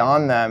see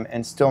beyond them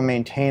and still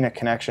maintain a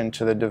connection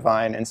to the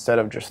divine instead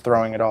of just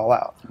throwing it all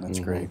out. That's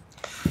great.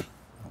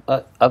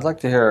 I'd like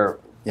to hear,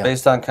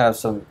 based on kind of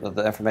some of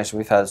the information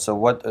we've had, so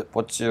what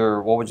would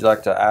you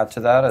like to add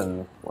to that?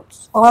 And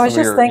well, I was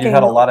just thinking, you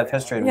had a lot of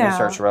history and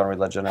research around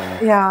religion.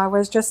 And I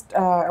was just,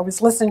 I was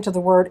listening to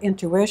the word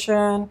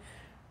intuition,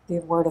 the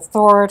word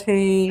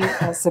authority,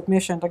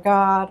 submission to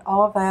God,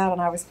 all of that, and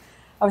I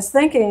was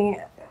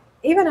thinking,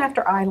 even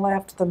after I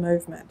left the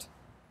movement,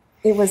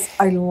 it was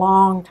a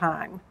long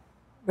time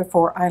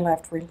before I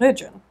left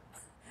religion,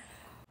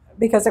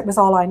 because it was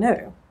all I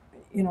knew.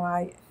 You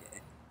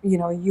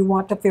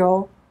want to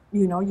feel,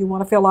 you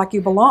want to feel like you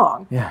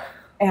belong. Yeah.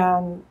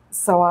 And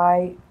so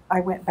I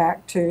went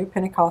back to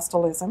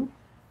Pentecostalism,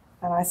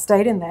 and I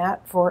stayed in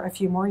that for a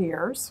few more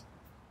years.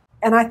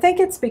 And I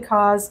think it's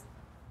because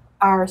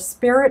our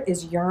spirit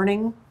is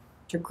yearning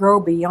to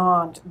grow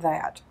beyond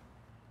that.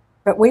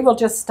 But we will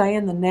just stay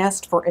in the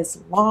nest for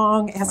as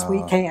long as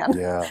we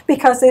can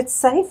because it's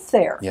safe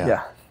there.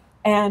 Yeah.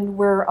 And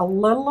we're a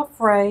little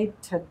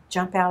afraid to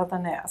jump out of the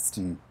nest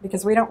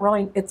because we don't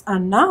really, it's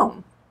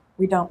unknown.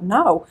 We don't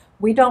know.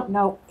 We don't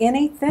know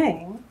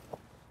anything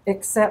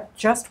except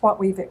just what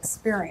we've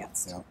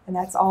experienced. Yeah. And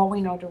that's all we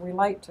know to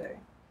relate to.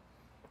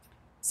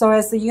 So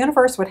as the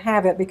universe would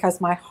have it, because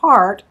my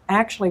heart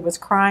actually was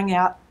crying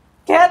out,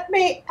 "Get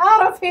me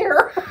out of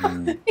here."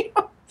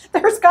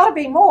 There's got to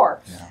be more.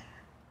 Yeah.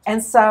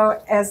 And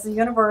so as the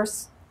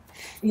universe,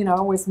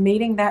 was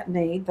meeting that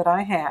need that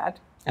I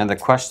had. And the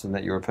question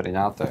that you were putting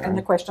out there. And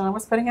the question I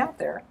was putting out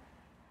there.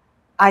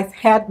 I've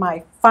had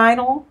my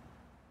final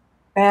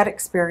bad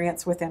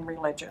experience within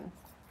religion.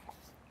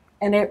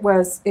 And it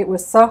was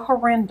so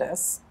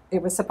horrendous.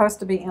 It was supposed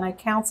to be in a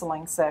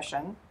counseling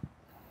session.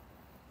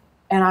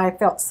 And I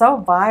felt so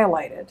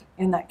violated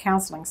in that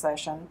counseling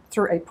session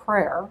through a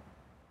prayer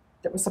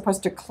that was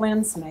supposed to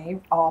cleanse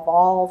me of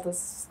all the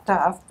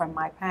stuff from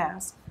my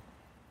past.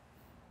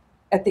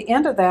 At the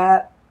end of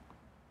that,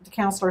 the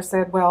counselor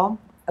said, "Well,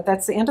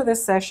 that's the end of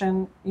this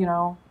session.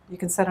 You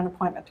can set an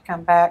appointment to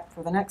come back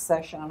for the next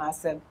session." And I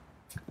said,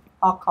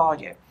 "I'll call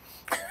you."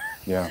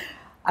 Yeah.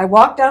 I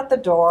walked out the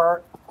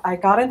door. I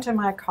got into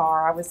my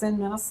car. I was in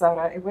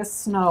Minnesota. It was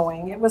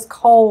snowing. It was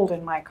cold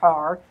in my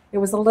car. It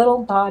was a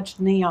little Dodge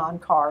Neon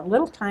car,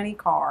 little tiny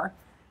car.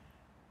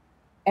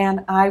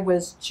 And I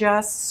was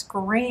just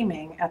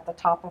screaming at the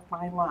top of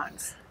my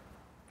lungs,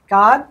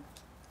 "God,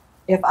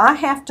 if I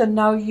have to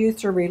know you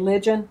through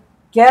religion,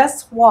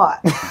 guess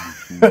what?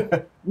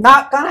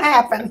 Not going to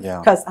happen,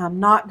 because I'm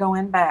not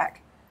going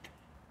back.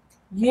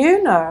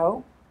 You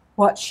know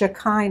what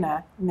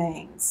Shekinah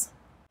means.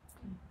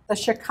 The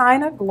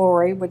Shekinah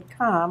glory would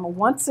come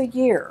once a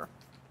year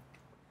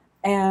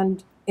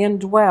and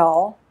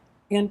indwell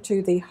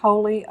into the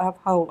Holy of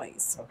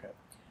Holies." Okay.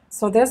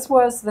 So this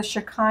was the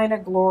Shekinah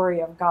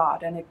glory of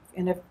God. And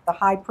if the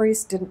high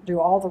priest didn't do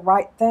all the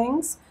right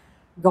things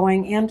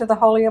going into the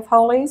Holy of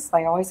Holies,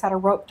 they always had a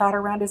rope tied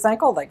around his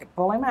ankle. They could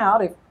pull him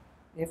out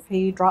if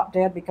he dropped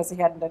dead because he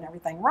hadn't done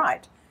everything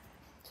right.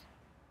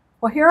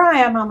 Well, here I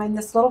am. I'm in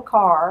this little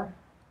car,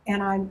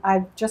 and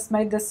I've just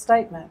made this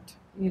statement,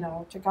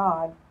 to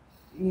God.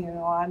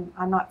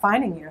 I'm not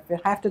finding you. If you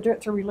have to do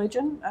it through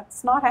religion,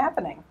 that's not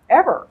happening,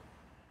 ever.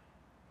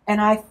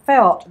 And I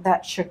felt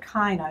that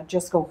Shekinah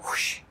just go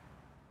whoosh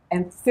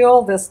and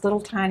fill this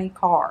little tiny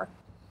car.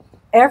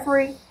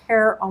 Every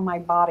hair on my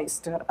body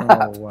stood up.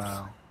 Oh,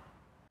 wow.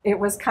 It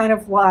was kind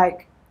of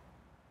like,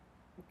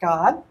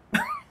 God.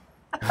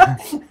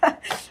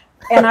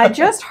 And I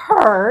just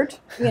heard,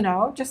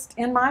 just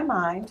in my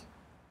mind,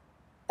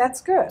 "That's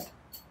good."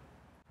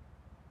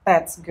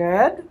 "That's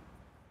good?"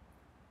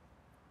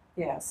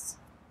 "Yes."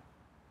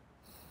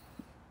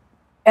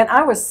 And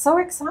I was so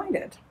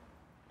excited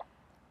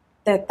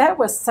that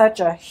was such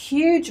a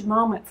huge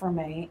moment for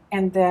me,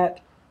 and that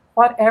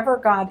whatever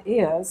God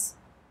is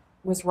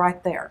was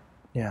right there.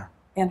 Yeah.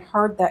 And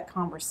heard that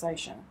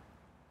conversation.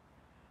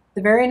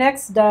 The very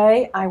next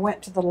day, I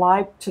went to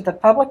the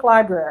public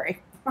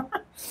library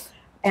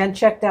and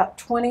checked out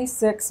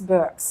 26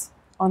 books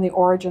on the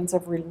origins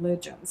of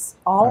religions,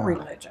 all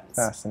religions.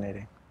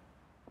 Fascinating.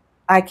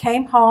 I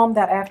came home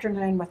that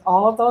afternoon with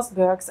all of those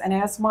books, and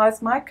as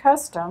was my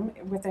custom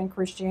within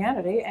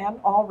Christianity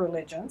and all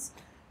religions,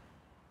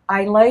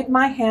 I laid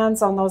my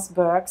hands on those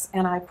books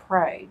and I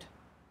prayed.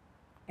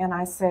 And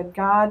I said,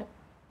 God,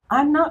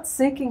 I'm not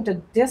seeking to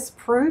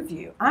disprove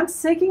you. I'm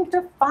seeking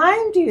to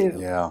find you.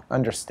 Yeah.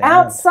 Understand.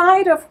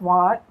 Outside of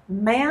what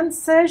man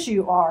says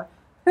you are.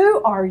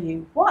 Who are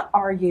you? What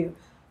are you?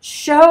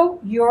 Show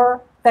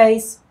your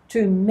face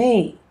to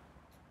me.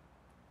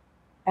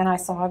 And I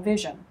saw a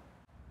vision.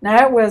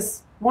 Now, it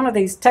was one of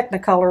these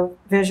Technicolor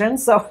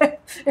visions, so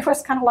it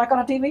was kind of like on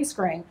a TV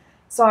screen.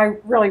 So I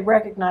really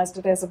recognized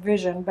it as a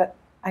vision, but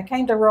I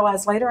came to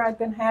realize later I'd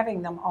been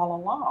having them all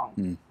along.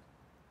 Mm.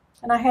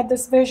 And I had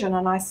this vision,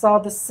 and I saw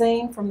the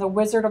scene from The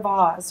Wizard of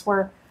Oz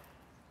where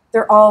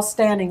they're all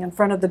standing in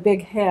front of the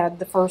big head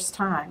the first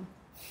time.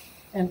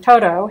 And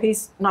Toto,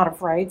 he's not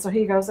afraid, so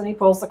he goes and he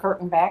pulls the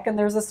curtain back, and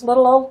there's this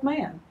little old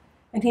man,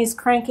 and he's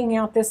cranking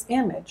out this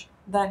image,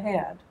 the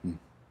head. Mm.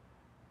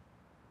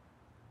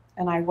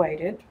 And I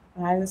waited,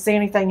 and I didn't see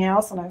anything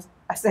else, and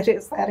I said,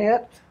 is that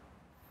it?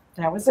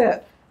 That was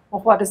it.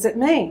 Well, what does it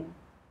mean?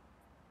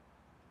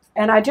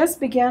 And I just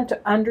began to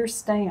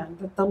understand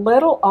that the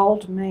little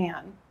old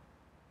man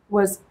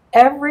was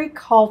every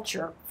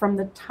culture from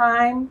the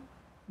time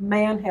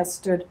man has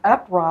stood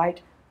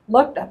upright,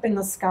 looked up in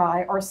the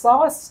sky, or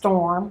saw a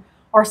storm,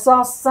 or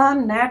saw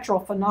some natural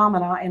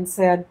phenomena and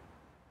said,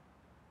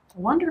 I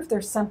wonder if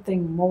there's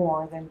something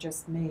more than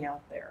just me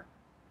out there.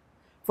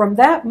 From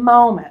that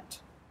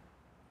moment,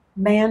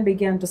 man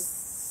began to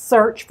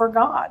search for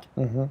God.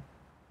 Mm-hmm.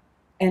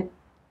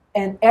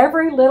 And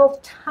every little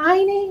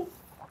tiny,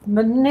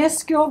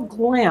 minuscule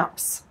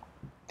glimpse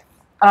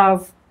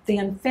of the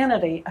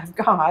infinity of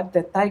God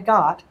that they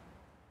got,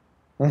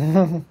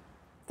 the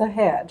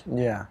head.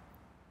 Yeah.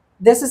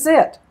 This is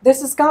it.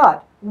 This is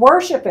God.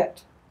 Worship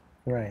it.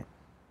 Right.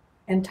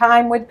 And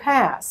time would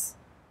pass.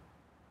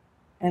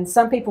 And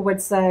some people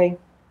would say,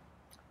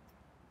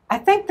 I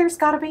think there's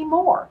got to be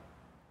more.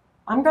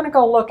 I'm going to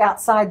go look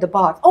outside the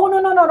box. Oh,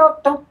 no,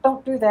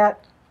 don't do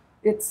that.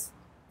 It's,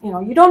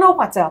 you don't know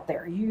what's out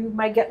there. You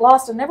may get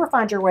lost and never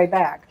find your way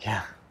back.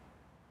 Yeah.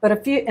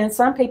 But and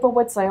some people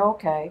would say,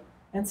 okay.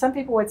 And some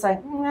people would say,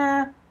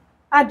 nah,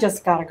 I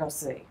just got to go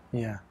see.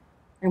 Yeah.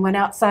 And went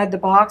outside the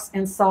box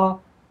and saw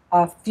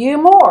a few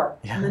more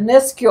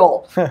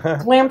minuscule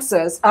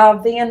glimpses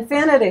of the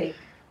infinity.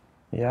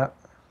 Yeah.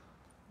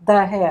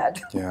 The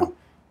head. Yeah.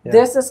 Yeah.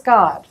 This is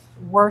God.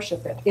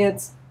 Worship it.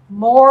 It's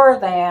more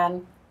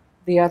than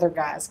the other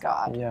guy's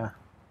God. Yeah.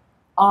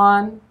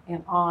 On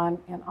and on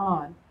and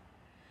on.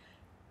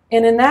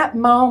 And in that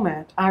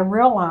moment, I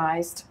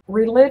realized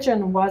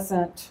religion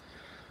wasn't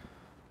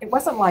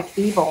like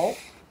evil.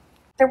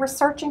 They were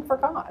searching for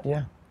God.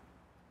 Yeah.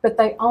 But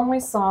they only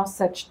saw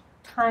such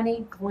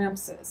tiny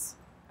glimpses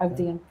of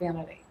the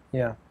infinity.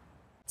 Yeah.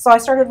 So I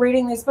started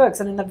reading these books,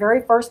 and in the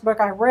very first book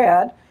I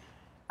read,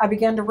 I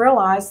began to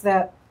realize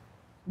that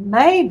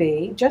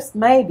maybe, just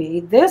maybe,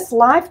 this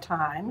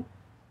lifetime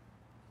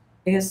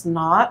is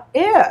not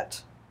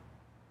it.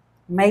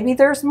 Maybe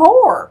there's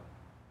more.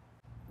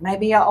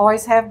 Maybe I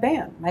always have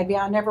been. Maybe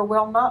I never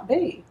will not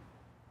be.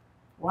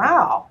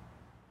 Wow.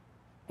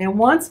 And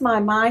once my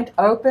mind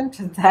opened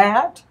to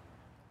that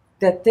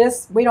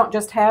we don't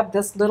just have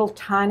this little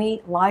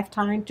tiny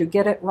lifetime to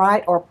get it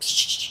right or,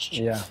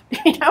 yeah.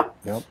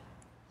 Yep.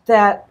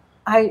 That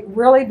I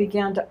really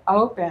began to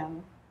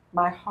open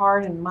my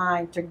heart and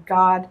mind to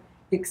God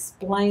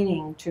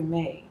explaining to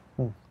me,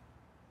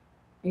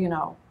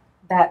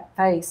 that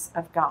face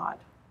of God.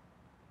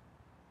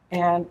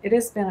 And it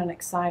has been an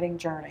exciting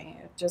journey.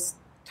 It just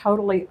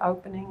totally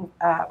opening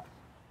up,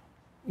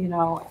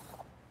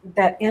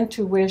 that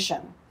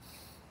intuition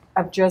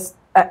of just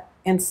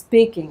in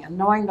speaking and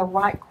knowing the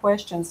right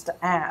questions to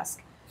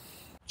ask.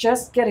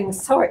 Just getting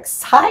so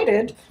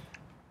excited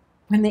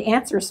when the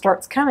answer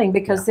starts coming,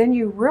 because then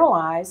you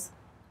realize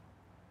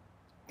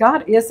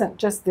God isn't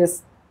just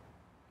this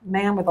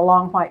man with a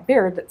long white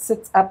beard that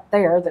sits up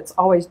there that's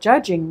always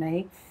judging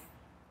me.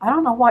 I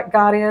don't know what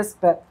God is,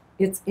 but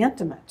it's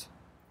intimate.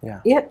 Yeah.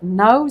 It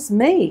knows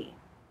me.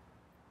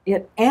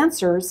 It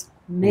answers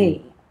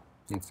me.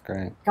 That's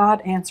great. God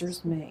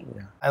answers me.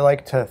 Yeah. I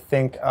like to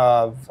think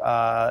of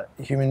a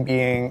human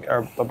being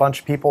or a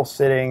bunch of people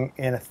sitting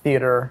in a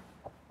theater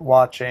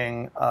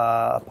watching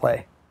a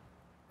play,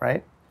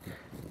 right?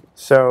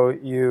 So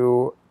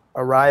you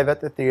arrive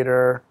at the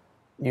theater,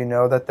 you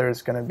know that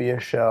there's going to be a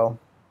show,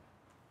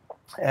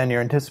 and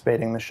you're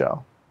anticipating the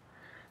show.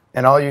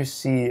 And all you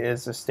see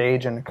is a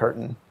stage and a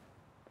curtain.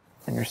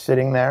 And you're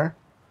sitting there,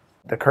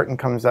 the curtain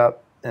comes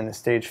up, and the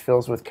stage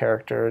fills with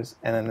characters,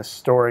 and then the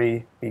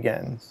story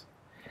begins.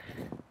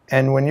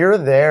 And when you're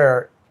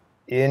there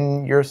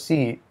in your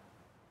seat,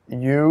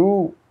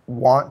 you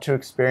want to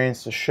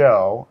experience the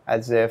show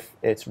as if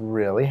it's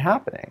really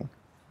happening.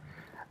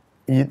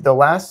 The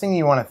last thing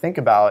you want to think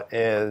about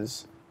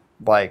is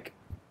like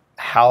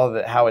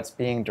how it's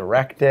being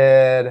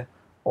directed,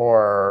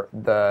 or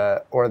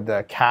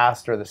the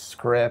cast or the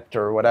script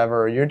or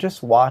whatever. You're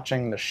just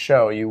watching the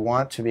show. You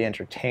want to be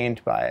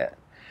entertained by it.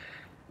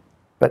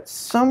 But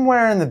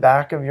somewhere in the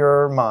back of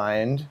your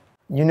mind,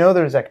 you know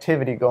there's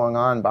activity going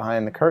on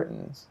behind the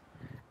curtains.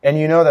 And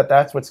you know that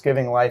that's what's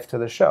giving life to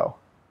the show,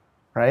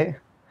 right?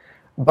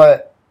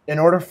 But in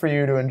order for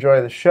you to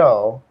enjoy the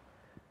show,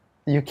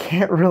 you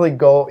can't really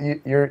go,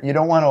 you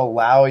don't want to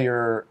allow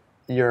your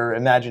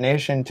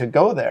imagination to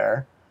go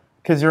there,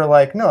 because you're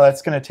like, no,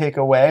 that's going to take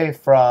away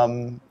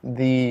from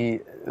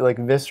the like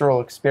visceral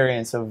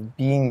experience of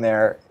being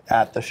there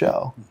at the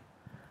show.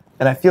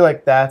 And I feel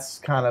like that's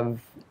kind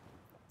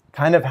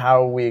of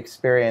how we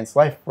experience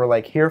life. We're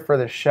like here for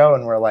the show,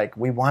 and we're like,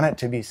 we want it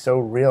to be so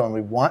real, and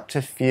we want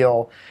to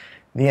feel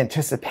the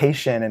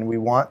anticipation, and we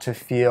want to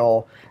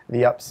feel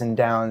the ups and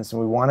downs, and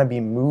we want to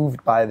be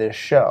moved by this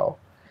show.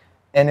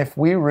 And if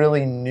we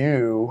really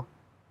knew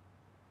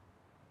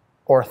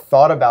or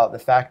thought about the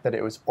fact that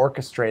it was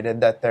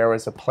orchestrated, that there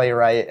was a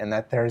playwright and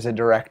that there's a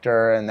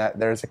director and that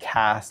there's a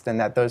cast and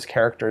that those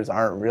characters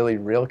aren't really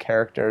real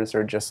characters, or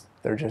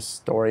they're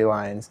just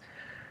storylines,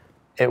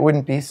 it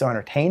wouldn't be so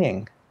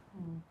entertaining.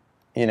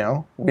 You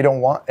know, we don't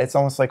want, it's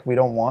almost like we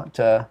don't want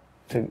to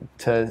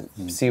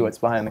see what's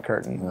behind the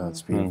curtain. Oh,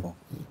 that's beautiful.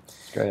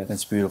 Great.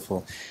 That's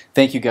beautiful.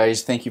 Thank you,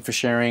 guys. Thank you for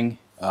sharing.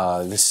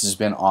 This has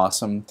been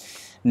awesome.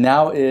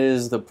 Now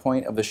is the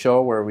point of the show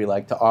where we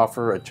like to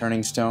offer a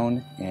turning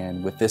stone,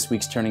 and with this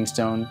week's turning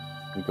stone,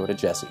 we go to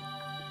Jesse.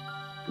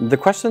 The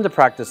question to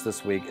practice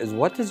this week is,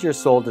 what does your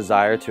soul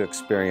desire to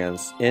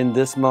experience in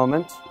this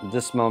moment,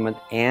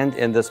 and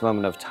in this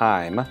moment of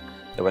time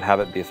that would have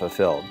it be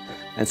fulfilled?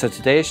 And so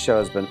today's show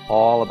has been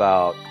all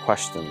about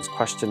questions,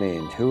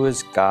 questioning who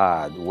is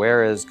God,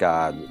 where is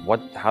God,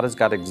 how does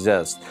God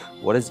exist,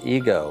 what is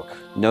ego,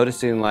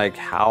 noticing like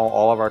how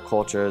all of our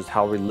cultures,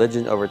 how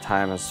religion over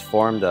time has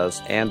formed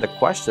us, and the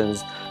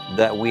questions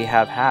that we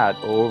have had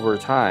over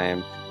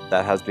time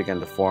that has begun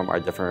to form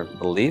our different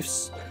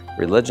beliefs,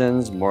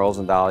 religions, morals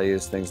and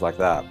values, things like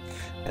that.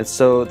 And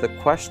so the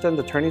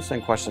turning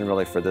stone question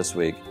really for this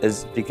week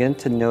is, begin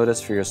to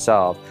notice for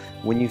yourself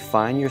when you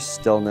find your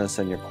stillness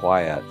and your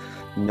quiet,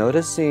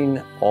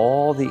 noticing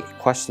all the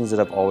questions that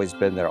have always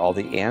been there, all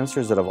the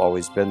answers that have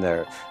always been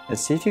there, and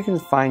see if you can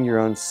find your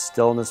own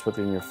stillness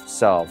within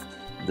yourself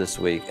this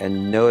week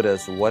and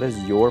notice what is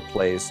your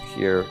place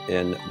here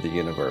in the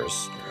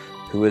universe.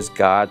 Who is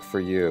God for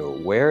you?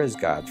 Where is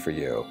God for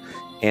you?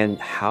 And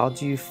how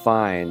do you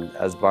find,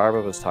 as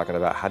Barbara was talking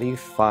about, how do you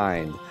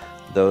find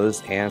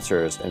those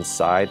answers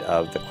inside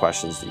of the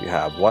questions that you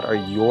have? What are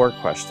your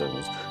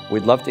questions?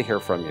 We'd love to hear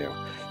from you.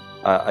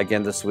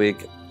 Again, this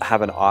week,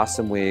 have an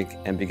awesome week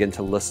and begin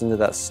to listen to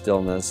that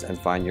stillness and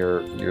find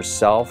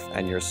yourself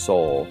and your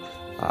soul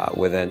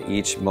within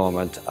each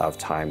moment of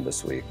time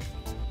this week.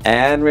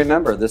 And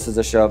remember, this is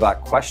a show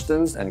about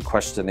questions and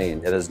questioning.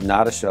 It is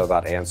not a show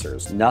about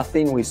answers.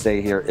 Nothing we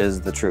say here is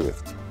the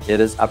truth. It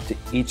is up to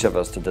each of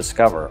us to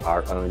discover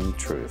our own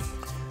truth.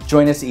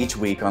 Join us each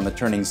week on The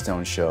Turning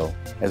Stone Show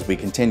as we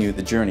continue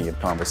the journey of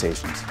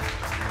conversations.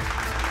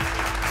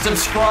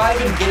 Subscribe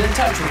and get in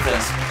touch with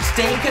us.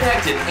 Stay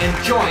connected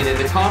and join in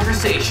the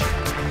conversation.